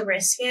enough to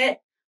risk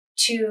it,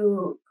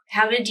 to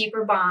have a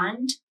deeper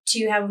bond,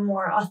 to have a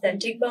more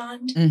authentic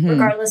bond,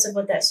 regardless of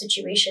what that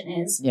situation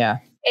is. Yeah.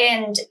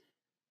 And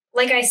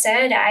like I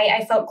said,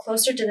 I felt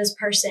closer to this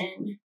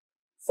person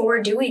for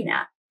doing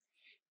that.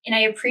 And I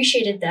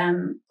appreciated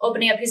them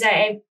opening up because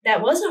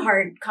that was a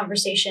hard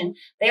conversation.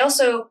 They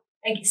also,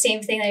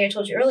 same thing like I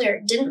told you earlier,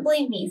 didn't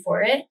blame me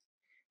for it.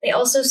 They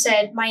also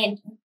said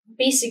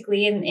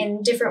basically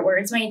in different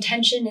words, my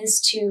intention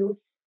is to,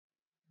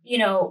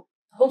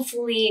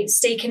 hopefully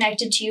stay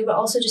connected to you, but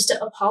also just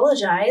to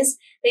apologize.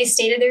 They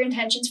stated their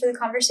intentions for the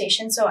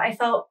conversation. So I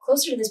felt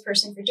closer to this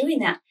person for doing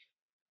that.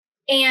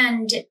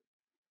 And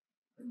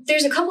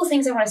there's a couple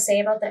things I want to say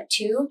about that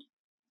too.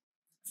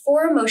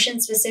 For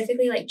emotions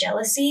specifically, like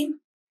jealousy,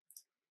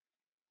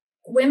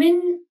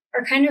 women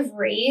are kind of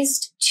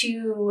raised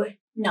to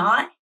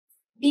not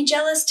be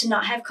jealous, to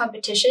not have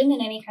competition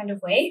in any kind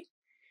of way.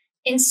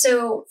 And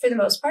so for the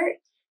most part,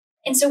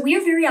 and so we are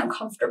very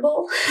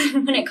uncomfortable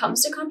when it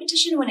comes to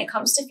competition, when it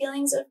comes to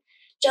feelings of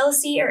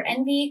jealousy or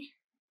envy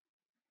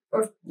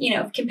or,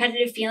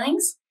 competitive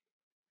feelings.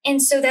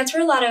 And so that's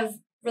where a lot of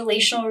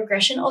relational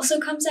regression also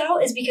comes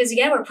out, is because,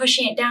 again, we're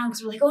pushing it down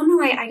because we're like, oh,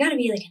 no, I got to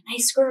be a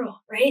nice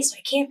girl, right? So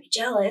I can't be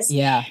jealous.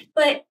 Yeah.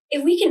 But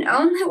if we can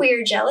own that we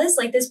are jealous,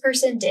 like this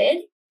person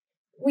did,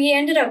 we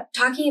ended up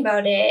talking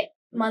about it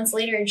months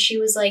later. And she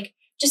was like,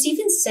 just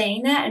even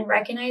saying that and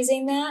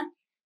recognizing that,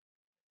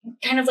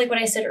 kind of like what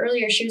I said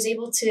earlier, she was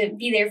able to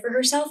be there for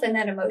herself in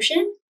that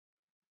emotion.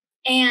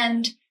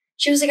 And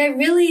she was like, I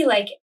really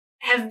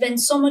have been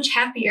so much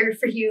happier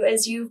for you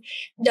as you've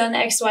done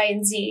X, Y,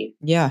 and Z.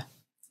 Yeah.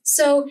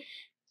 So,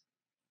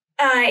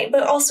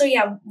 but also,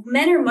 yeah,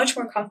 men are much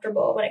more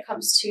comfortable when it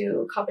comes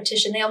to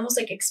competition. They almost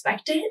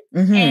expect it.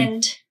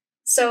 And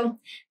so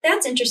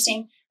that's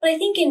interesting. But I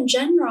think in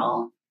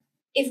general,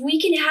 if we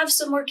can have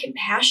some more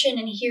compassion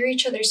and hear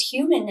each other's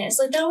humanness,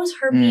 that was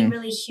her being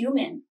really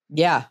human.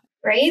 Yeah.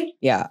 Right?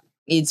 Yeah.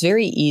 It's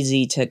very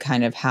easy to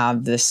kind of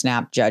have the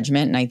snap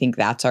judgment. And I think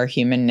that's our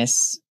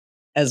humanness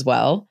as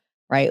well,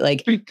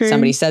 right?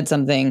 Somebody said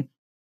something,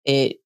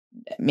 it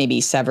maybe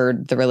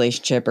severed the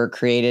relationship or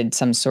created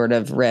some sort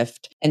of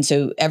rift. And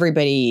so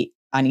everybody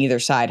on either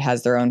side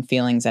has their own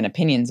feelings and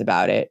opinions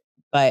about it.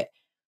 But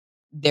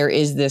there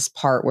is this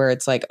part where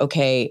it's like,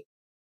 okay,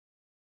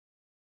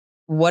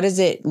 what does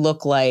it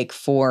look like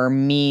for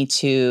me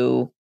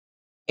to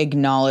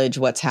acknowledge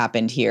what's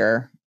happened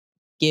here,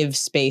 give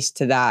space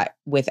to that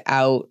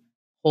without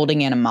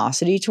holding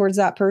animosity towards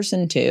that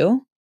person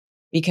too?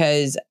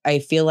 Because I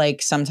feel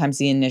like sometimes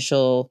the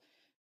initial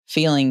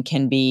feeling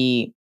can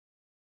be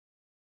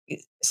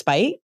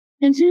spite.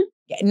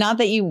 Not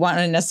that you want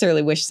to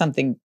necessarily wish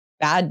something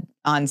bad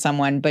on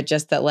someone, but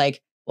just that like,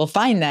 well,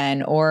 fine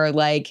then, or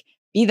like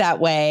be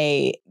that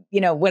way,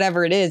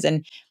 whatever it is.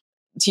 And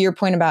to your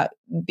point about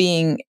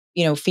being,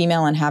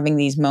 female and having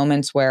these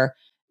moments where,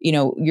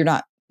 you're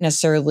not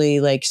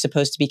necessarily like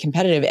supposed to be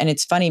competitive. And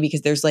it's funny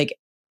because there's like,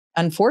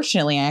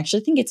 unfortunately, I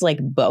actually think it's like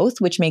both,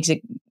 which makes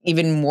it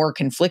even more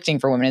conflicting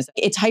for women. Is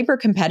it's hyper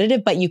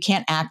competitive, but you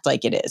can't act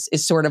like it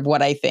is sort of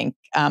what I think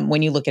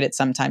when you look at it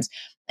sometimes.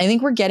 I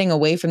think we're getting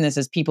away from this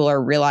as people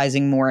are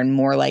realizing more and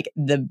more like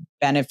the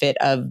benefit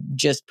of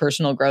just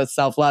personal growth,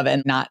 self-love,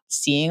 and not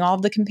seeing all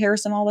of the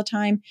comparison all the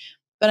time.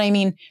 But I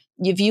mean,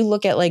 if you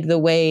look at like the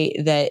way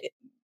that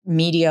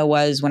media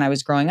was when I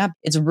was growing up,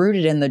 it's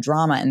rooted in the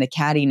drama and the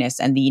cattiness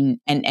and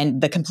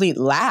the complete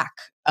lack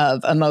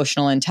of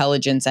emotional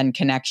intelligence and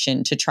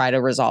connection to try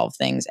to resolve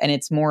things. And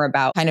it's more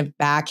about kind of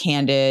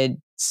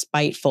backhanded,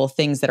 spiteful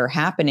things that are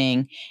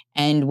happening.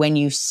 And when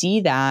you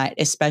see that,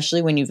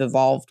 especially when you've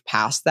evolved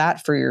past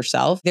that for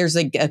yourself, there's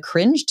like a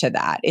cringe to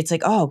that. It's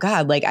like, oh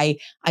God, like I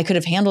could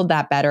have handled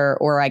that better,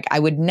 or like I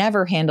would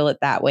never handle it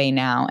that way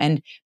now.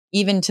 And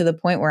even to the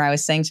point where I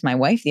was saying to my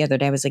wife the other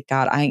day, I was like,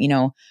 God,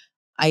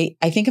 I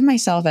think of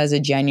myself as a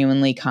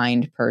genuinely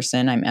kind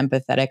person. I'm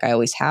empathetic. I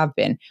always have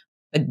been.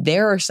 But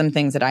there are some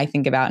things that I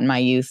think about in my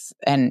youth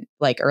and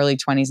like early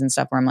 20s and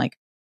stuff where I'm like,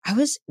 I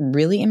was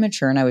really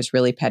immature and I was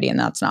really petty, and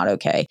that's not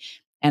okay.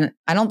 And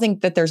I don't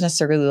think that there's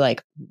necessarily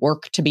like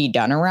work to be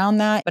done around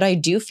that. But I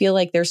do feel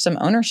like there's some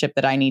ownership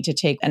that I need to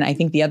take. And I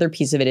think the other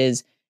piece of it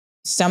is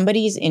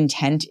somebody's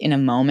intent in a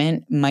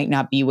moment might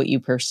not be what you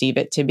perceive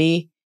it to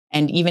be.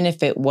 And even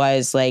if it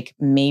was, like,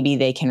 maybe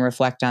they can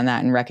reflect on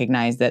that and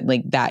recognize that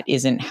like that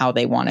isn't how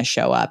they want to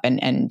show up.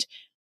 And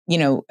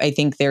I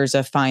think there's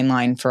a fine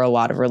line for a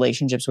lot of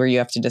relationships where you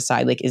have to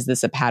decide, like, is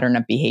this a pattern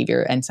of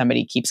behavior and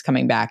somebody keeps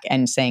coming back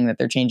and saying that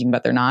they're changing,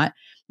 but they're not,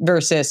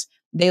 versus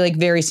they like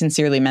very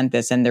sincerely meant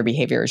this and their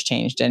behavior has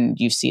changed and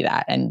you see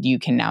that and you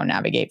can now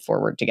navigate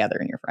forward together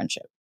in your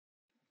friendship.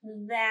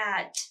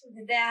 That,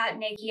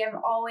 Nikki, I'm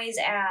always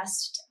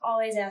asked,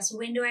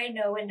 when do I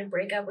know when to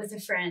break up with a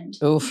friend?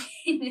 Oof.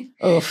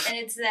 Oof. And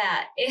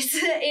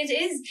it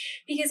is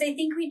because I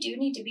think we do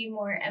need to be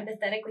more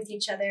empathetic with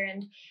each other.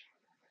 And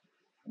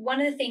one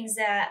of the things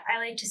that I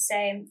like to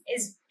say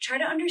is try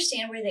to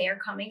understand where they are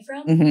coming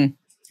from. Mm-hmm.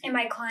 And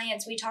my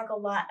clients, we talk a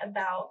lot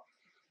about,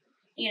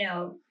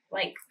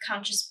 like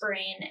conscious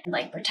brain and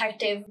like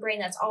protective brain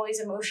that's always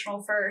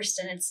emotional first.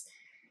 And it's,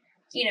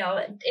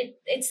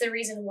 it's the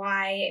reason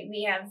why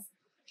we have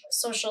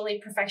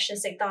socially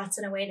perfectionistic thoughts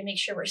in a way to make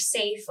sure we're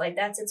safe. Like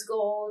that's its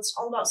goal. It's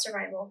all about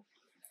survival.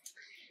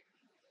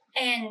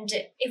 And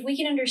if we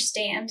can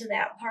understand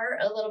that part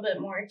a little bit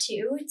more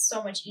too, it's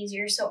so much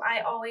easier. So I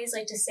always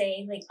like to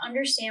say, like,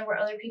 understand where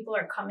other people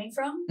are coming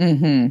from,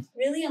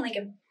 really on like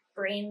a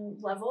brain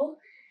level,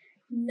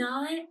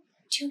 not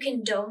to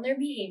condone their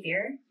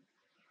behavior,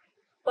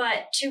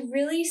 but to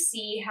really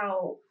see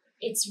how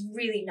it's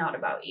really not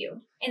about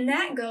you. And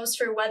that goes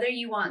for whether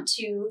you want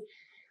to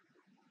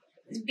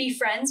be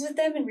friends with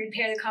them and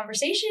repair the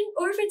conversation,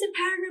 or if it's a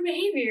pattern of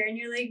behavior and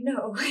you're like,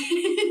 no.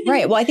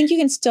 Right. Well, I think you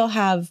can still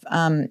have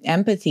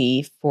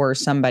empathy for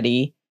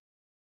somebody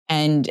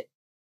and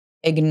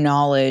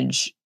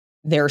acknowledge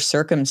their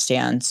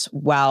circumstance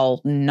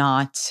while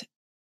not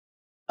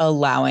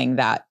allowing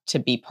that to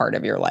be part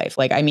of your life.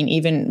 Like, I mean,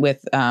 even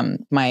with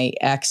my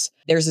ex,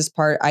 there's this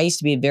part, I used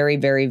to be very,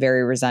 very,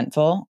 very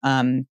resentful.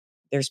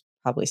 There's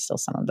probably still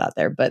some of that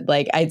there, but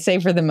like, I'd say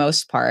for the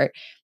most part,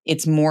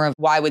 it's more of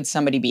why would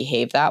somebody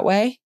behave that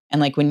way?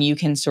 And like, when you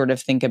can sort of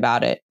think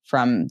about it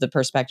from the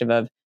perspective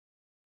of,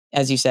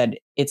 as you said,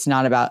 it's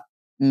not about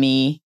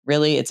me,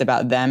 really. It's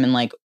about them and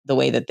like the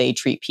way that they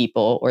treat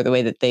people or the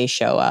way that they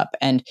show up.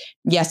 And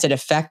yes, it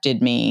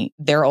affected me.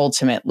 They're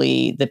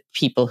ultimately the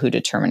people who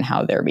determine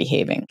how they're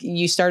behaving.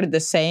 You started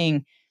this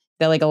saying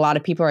that like a lot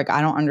of people are like,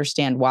 I don't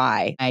understand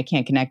why I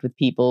can't connect with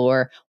people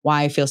or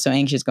why I feel so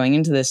anxious going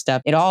into this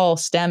stuff. It all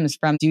stems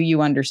from, do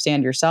you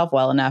understand yourself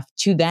well enough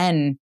to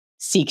then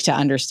seek to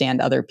understand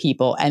other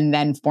people and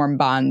then form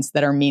bonds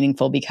that are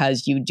meaningful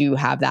because you do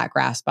have that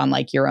grasp on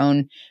like your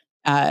own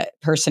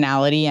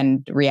personality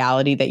and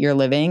reality that you're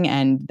living.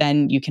 And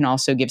then you can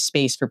also give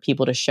space for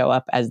people to show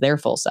up as their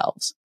full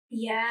selves.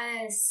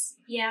 Yes.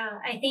 Yeah.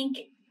 I think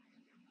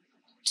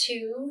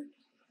too,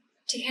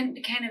 to kind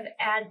of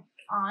add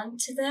on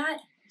to that,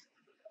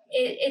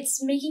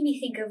 it's making me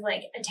think of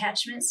like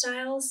attachment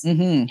styles.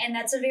 And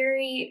that's a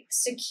very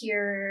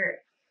secure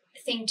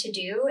thing to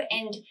do.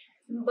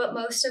 But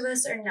most of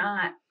us are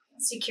not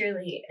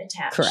securely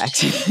attached.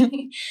 Correct.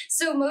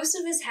 So most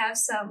of us have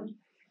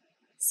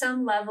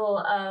some level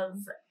of,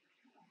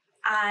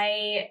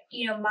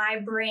 my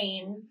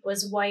brain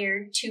was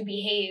wired to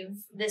behave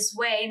this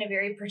way in a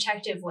very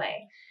protective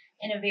way.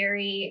 in a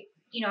very,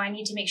 I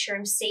need to make sure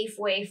I'm safe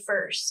way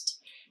first.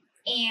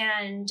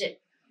 And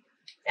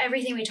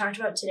everything we talked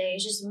about today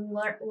is just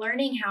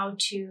learning how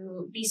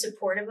to be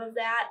supportive of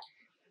that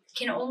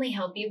can only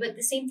help you. But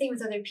the same thing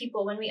with other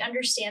people. When we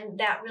understand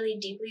that really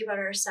deeply about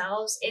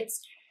ourselves,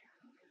 it's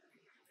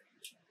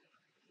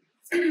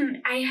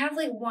I have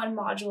like one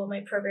module in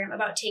my program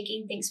about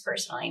taking things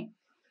personally.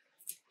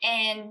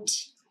 And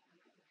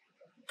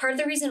part of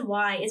the reason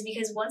why is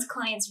because once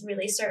clients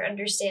really start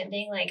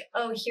understanding, like,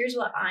 oh, here's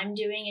what I'm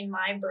doing in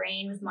my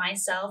brain with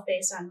myself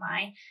based on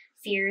my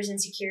fears,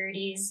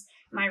 insecurities,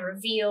 my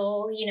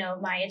reveal,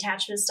 my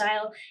attachment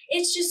style,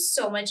 it's just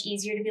so much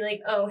easier to be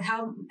like, oh,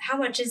 how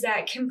much is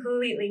that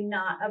completely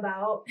not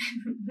about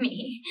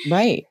me?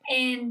 Right.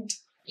 And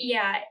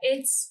yeah,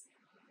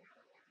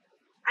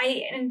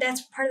 and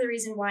that's part of the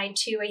reason why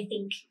too, I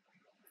think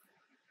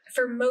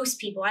for most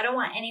people, I don't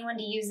want anyone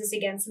to use this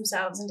against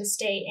themselves and to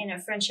stay in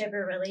a friendship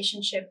or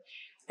relationship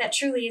that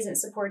truly isn't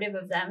supportive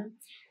of them.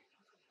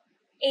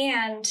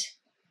 And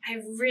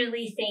I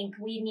really think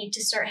we need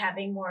to start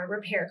having more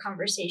repair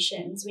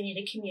conversations. We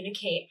need to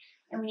communicate,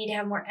 and we need to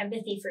have more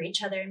empathy for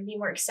each other and be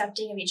more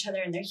accepting of each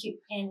other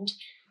and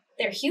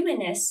their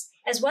humanness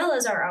as well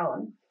as our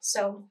own.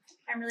 So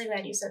I'm really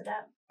glad you said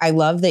that. I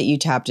love that you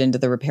tapped into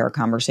the repair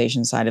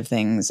conversation side of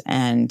things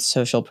and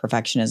social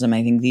perfectionism.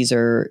 I think these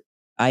are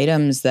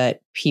items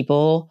that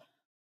people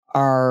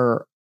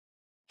are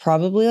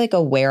probably like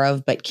aware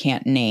of but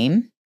can't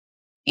name.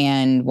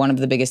 And one of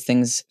the biggest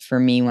things for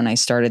me when I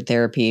started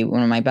therapy,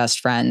 one of my best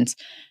friends,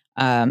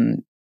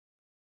 when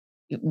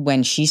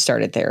she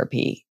started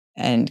therapy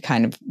and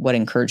kind of what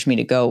encouraged me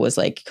to go was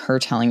like her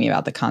telling me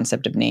about the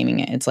concept of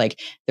naming it. It's like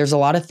there's a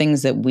lot of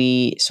things that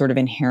we sort of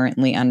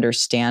inherently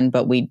understand,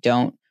 but we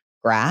don't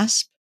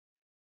grasp.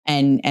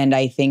 And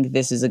I think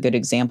this is a good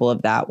example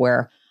of that,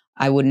 where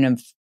I wouldn't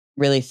have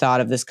really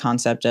thought of this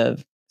concept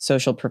of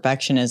social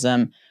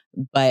perfectionism,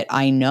 but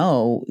I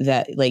know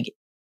that like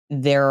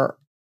there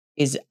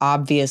is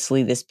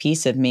obviously this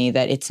piece of me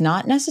that it's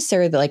not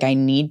necessarily that like I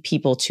need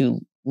people to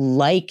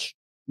like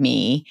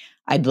me.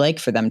 I'd like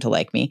for them to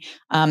like me.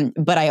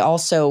 But I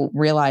also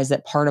realize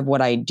that part of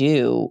what I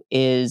do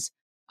is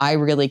I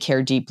really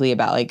care deeply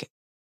about like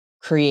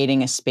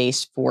creating a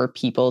space for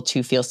people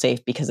to feel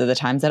safe because of the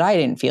times that I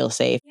didn't feel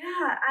safe.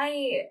 Yeah,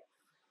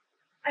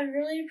 I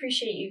really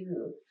appreciate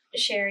you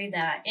sharing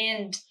that.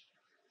 And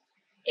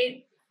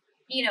it,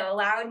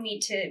 allowed me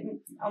to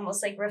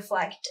almost like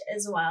reflect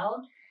as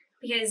well,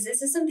 because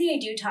this is something I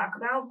do talk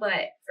about.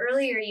 But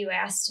earlier you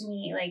asked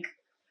me like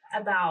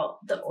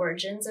about the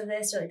origins of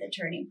this, or like the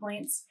turning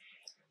points.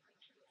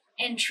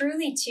 And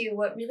truly too,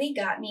 what really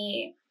got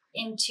me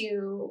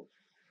into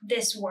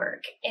this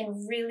work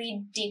and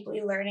really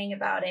deeply learning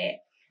about it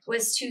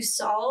was to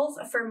solve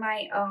for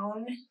my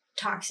own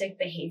toxic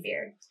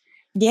behavior.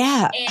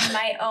 Yeah. And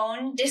my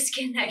own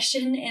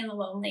disconnection and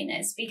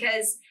loneliness,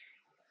 because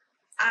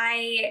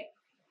I,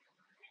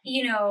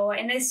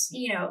 and this,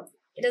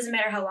 it doesn't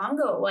matter how long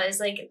ago it was,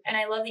 like, and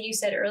I love that you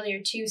said earlier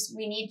too,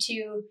 we need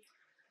to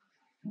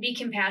be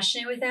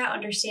compassionate with that,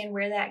 understand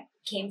where that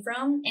came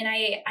from. And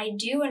I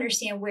do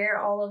understand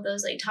where all of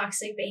those like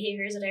toxic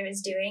behaviors that I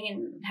was doing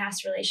in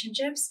past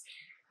relationships,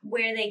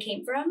 where they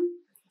came from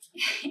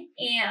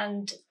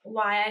and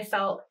why I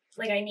felt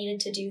like I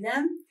needed to do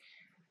them.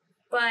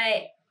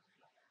 But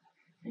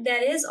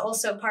that is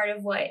also part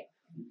of what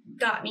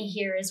got me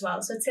here as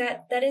well. So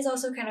that is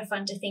also kind of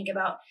fun to think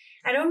about.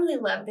 I don't really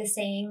love the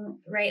saying,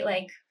 right?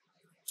 Like,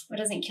 what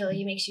doesn't kill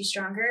you makes you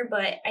stronger.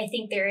 But I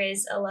think there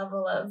is a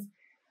level of,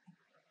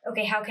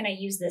 okay, how can I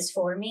use this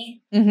for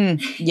me?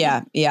 Mm-hmm.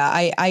 Yeah.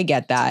 I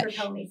get that. To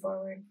propel me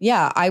forward.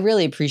 Yeah, I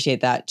really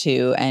appreciate that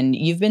too. And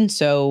you've been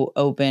so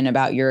open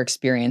about your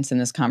experience in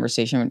this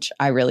conversation, which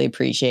I really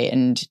appreciate.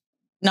 And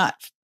not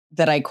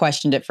that I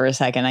questioned it for a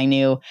second. I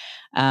knew,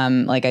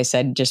 like I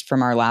said, just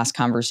from our last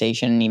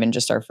conversation, and even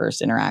just our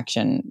first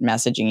interaction,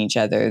 messaging each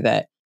other,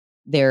 that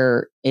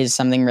there is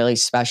something really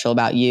special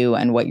about you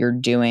and what you're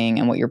doing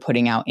and what you're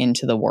putting out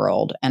into the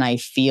world. And I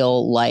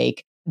feel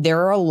like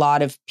there are a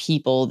lot of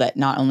people that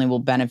not only will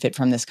benefit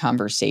from this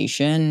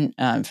conversation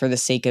for the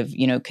sake of,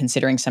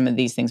 considering some of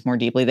these things more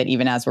deeply, that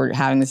even as we're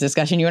having this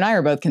discussion, you and I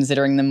are both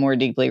considering them more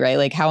deeply, right?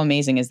 Like, how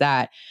amazing is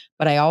that?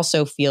 But I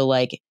also feel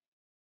like,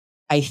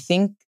 I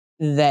think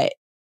that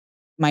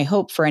my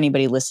hope for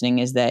anybody listening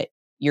is that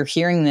you're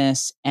hearing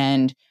this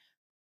and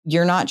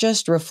you're not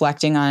just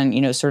reflecting on,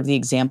 sort of the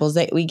examples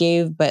that we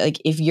gave, but like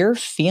if you're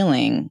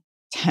feeling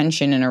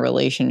tension in a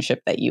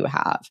relationship that you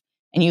have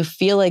and you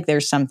feel like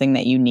there's something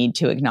that you need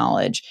to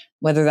acknowledge,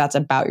 whether that's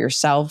about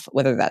yourself,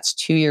 whether that's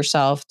to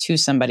yourself, to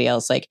somebody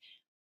else, like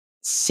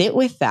sit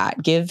with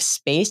that, give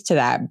space to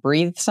that,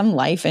 breathe some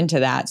life into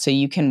that so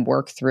you can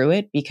work through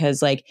it.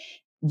 Because like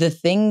the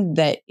thing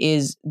that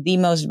is the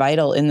most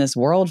vital in this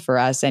world for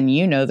us, and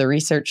the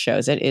research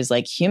shows it, is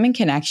like human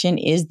connection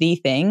is the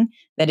thing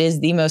that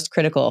is the most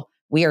critical.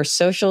 We are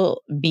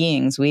social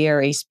beings. We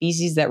are a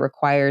species that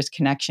requires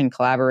connection,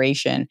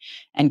 collaboration,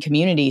 and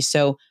community.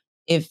 So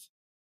if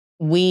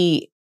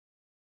we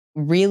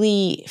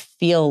really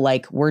feel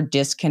like we're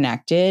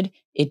disconnected,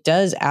 it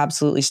does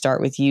absolutely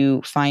start with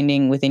you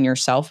finding within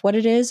yourself what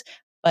it is,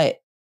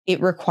 but it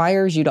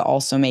requires you to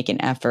also make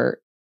an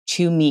effort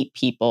to meet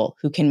people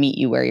who can meet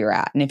you where you're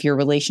at. And if your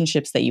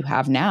relationships that you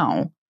have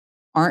now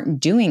aren't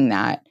doing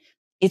that,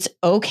 it's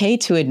okay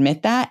to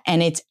admit that.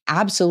 And it's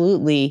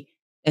absolutely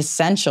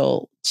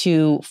essential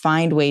to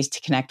find ways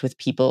to connect with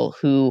people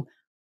who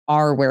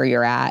are where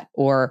you're at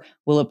or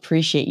will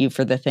appreciate you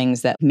for the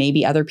things that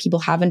maybe other people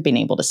haven't been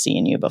able to see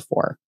in you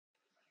before.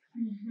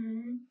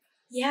 Mm-hmm.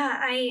 Yeah,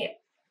 I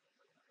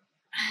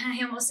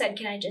almost said,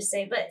 can I just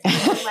say, but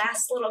the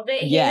last little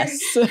bit here Yes.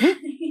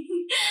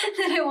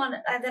 that I want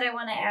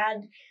to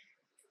add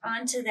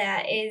onto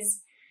that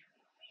is,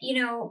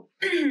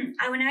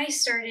 when I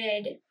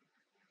started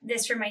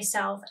this for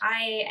myself,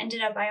 I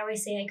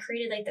always say I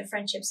created like the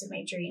friendships of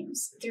my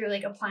dreams through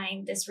like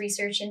applying this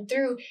research and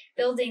through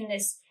building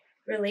this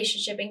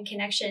relationship and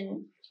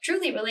connection,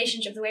 truly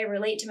relationship, the way I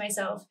relate to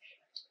myself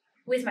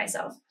with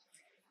myself.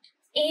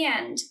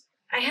 And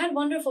I had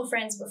wonderful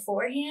friends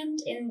beforehand,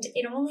 and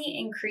it only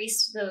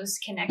increased those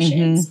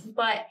connections. Mm-hmm.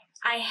 But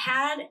I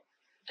had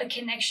a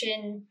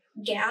connection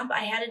gap.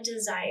 I had a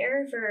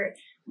desire for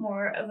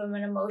more of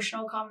an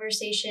emotional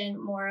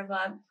conversation, more of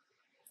a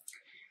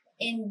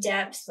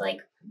in-depth, like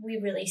we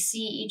really see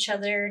each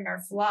other and our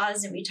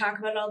flaws and we talk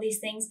about all these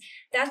things.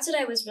 That's what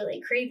I was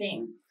really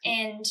craving.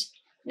 And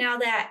now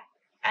that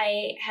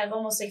I have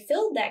almost like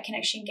filled that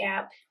connection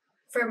gap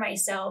for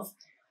myself,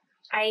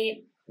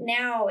 I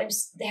now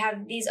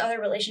have these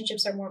other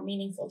relationships are more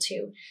meaningful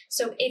too.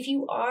 So if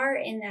you are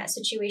in that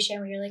situation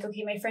where you're like,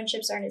 okay, my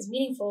friendships aren't as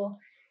meaningful,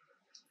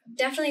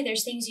 definitely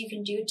there's things you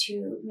can do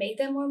to make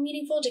them more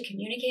meaningful, to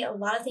communicate. A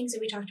lot of things that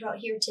we talked about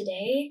here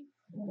today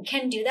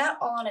can do that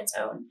all on its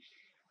own.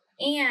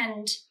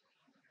 And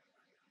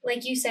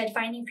like you said,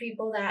 finding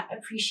people that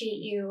appreciate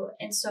you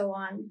and so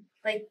on,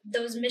 like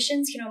those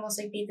missions can almost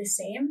like be the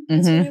same.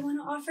 That's what I want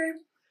to offer.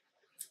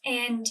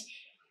 And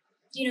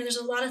there's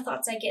a lot of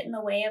thoughts that get in the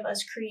way of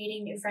us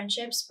creating new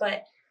friendships,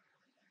 but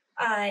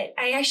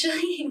I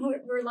actually,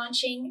 we're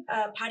launching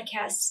a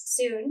podcast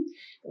soon.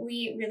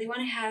 We really want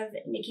to have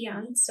Nikki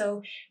on,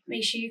 so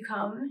make sure you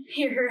come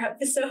hear her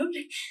episode.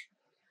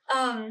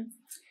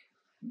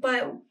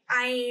 But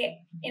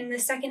in the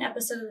second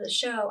episode of the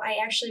show, I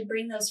actually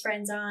bring those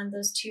friends on,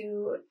 those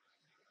two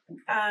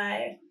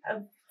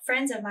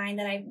friends of mine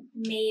that I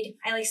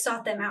like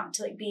sought them out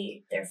to like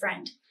be their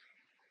friend.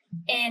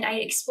 And I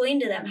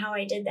explained to them how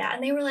I did that.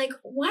 And they were like,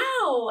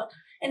 wow.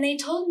 And they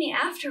told me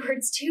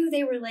afterwards too,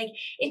 they were like,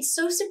 it's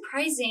so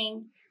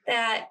surprising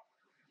that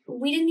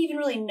we didn't even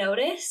really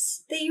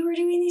notice that you were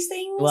doing these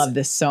things. Love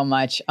this so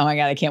much. Oh my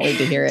God, I can't wait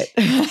to hear it.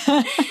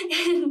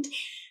 And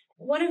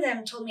one of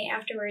them told me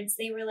afterwards,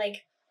 they were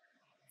like,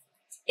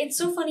 it's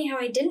so funny how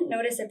I didn't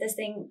notice that this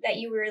thing that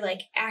you were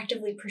like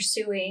actively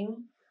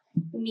pursuing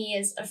me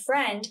as a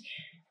friend,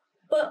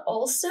 but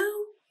also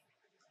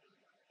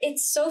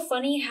it's so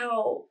funny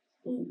how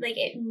like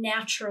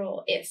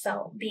natural it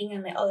felt being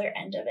on the other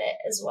end of it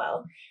as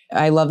well.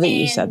 I love that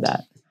you said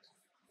that.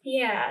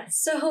 Yeah.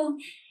 So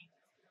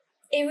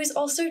it was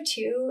also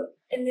too,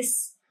 and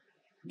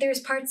there's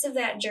parts of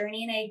that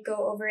journey, and I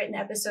go over it in the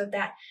episode,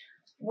 that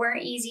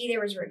weren't easy.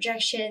 There was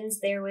rejections.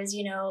 There was,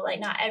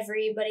 like not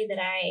everybody that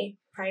I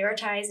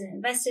prioritized and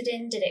invested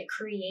in did it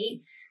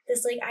create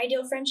this like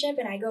ideal friendship.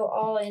 And I go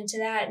all into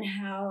that and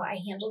how I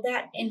handled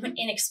that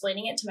in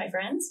explaining it to my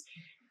friends.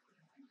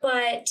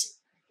 But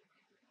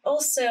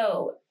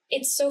also,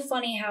 it's so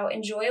funny how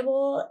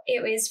enjoyable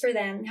it is for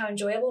them, how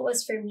enjoyable it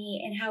was for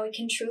me, and how it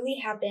can truly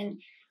happen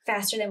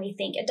faster than we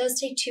think. It does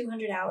take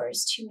 200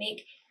 hours to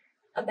make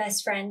a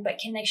best friend, but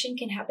connection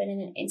can happen in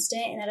an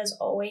instant, and that is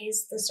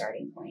always the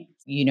starting point.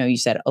 You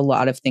said a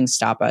lot of things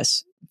stop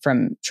us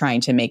from trying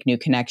to make new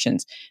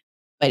connections,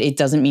 but it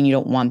doesn't mean you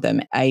don't want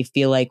them. I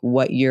feel like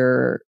what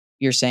you're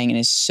saying, and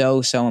is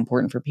so, so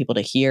important for people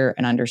to hear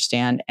and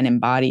understand and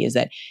embody, is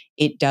that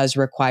it does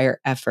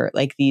require effort.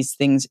 Like these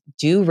things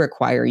do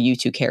require you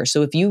to care.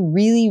 So if you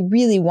really,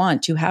 really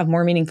want to have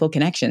more meaningful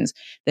connections,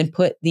 then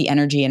put the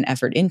energy and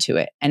effort into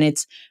it. And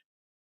it's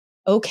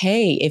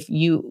okay if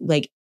you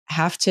like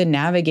have to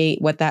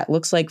navigate what that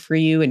looks like for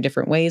you in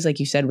different ways, like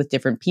you said, with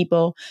different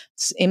people.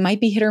 It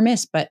might be hit or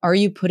miss, but are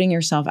you putting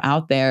yourself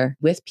out there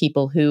with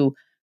people who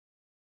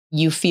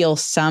you feel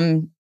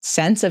some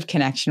sense of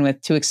connection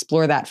with to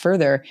explore that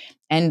further?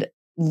 And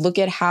look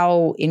at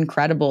how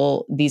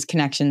incredible these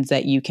connections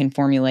that you can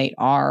formulate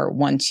are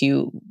once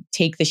you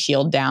take the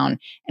shield down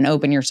and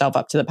open yourself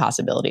up to the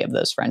possibility of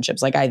those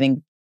friendships. Like, I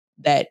think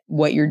that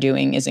what you're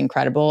doing is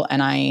incredible.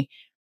 And I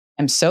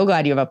am so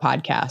glad you have a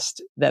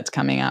podcast that's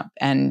coming up.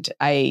 And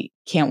I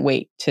can't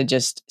wait to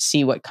just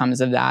see what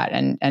comes of that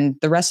and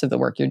the rest of the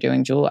work you're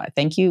doing, Jewel.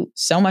 Thank you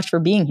so much for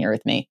being here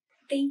with me.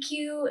 Thank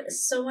you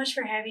so much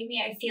for having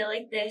me. I feel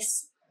like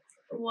this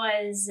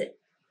was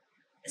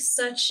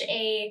such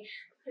a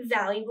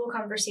valuable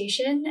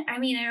conversation. I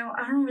mean,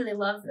 I don't really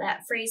love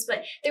that phrase,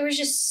 but there was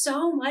just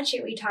so much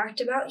that we talked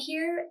about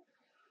here.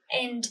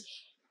 And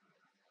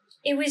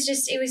it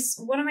was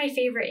one of my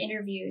favorite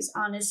interviews,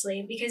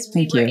 honestly, because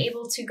we Thank were you.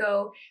 able to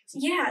go,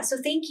 yeah, so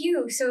thank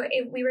you. So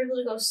we were able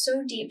to go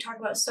so deep, talk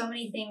about so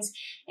many things,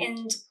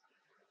 and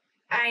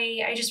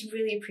I just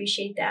really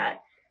appreciate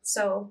that.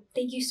 So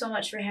thank you so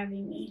much for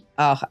having me.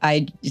 Oh,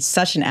 it's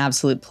such an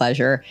absolute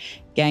pleasure.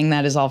 Gang,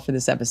 that is all for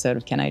this episode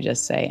of Can I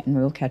Just Say? And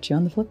we will catch you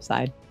on the flip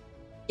side.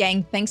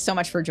 Gang, thanks so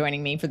much for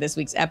joining me for this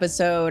week's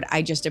episode.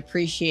 I just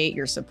appreciate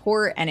your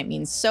support, and it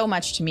means so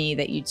much to me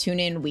that you tune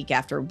in week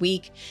after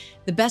week.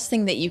 The best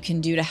thing that you can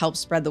do to help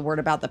spread the word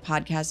about the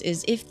podcast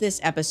is if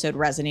this episode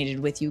resonated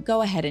with you,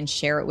 go ahead and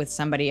share it with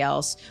somebody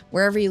else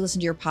wherever you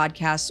listen to your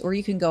podcasts, or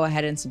you can go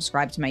ahead and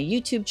subscribe to my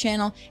YouTube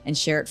channel and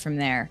share it from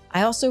there.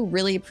 I also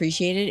really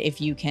appreciate it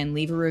if you can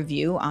leave a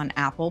review on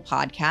Apple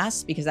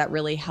Podcasts, because that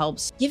really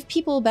helps give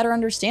people a better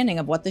understanding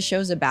of what the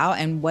show's about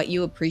and what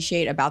you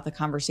appreciate about the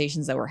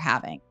conversations that we're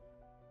having.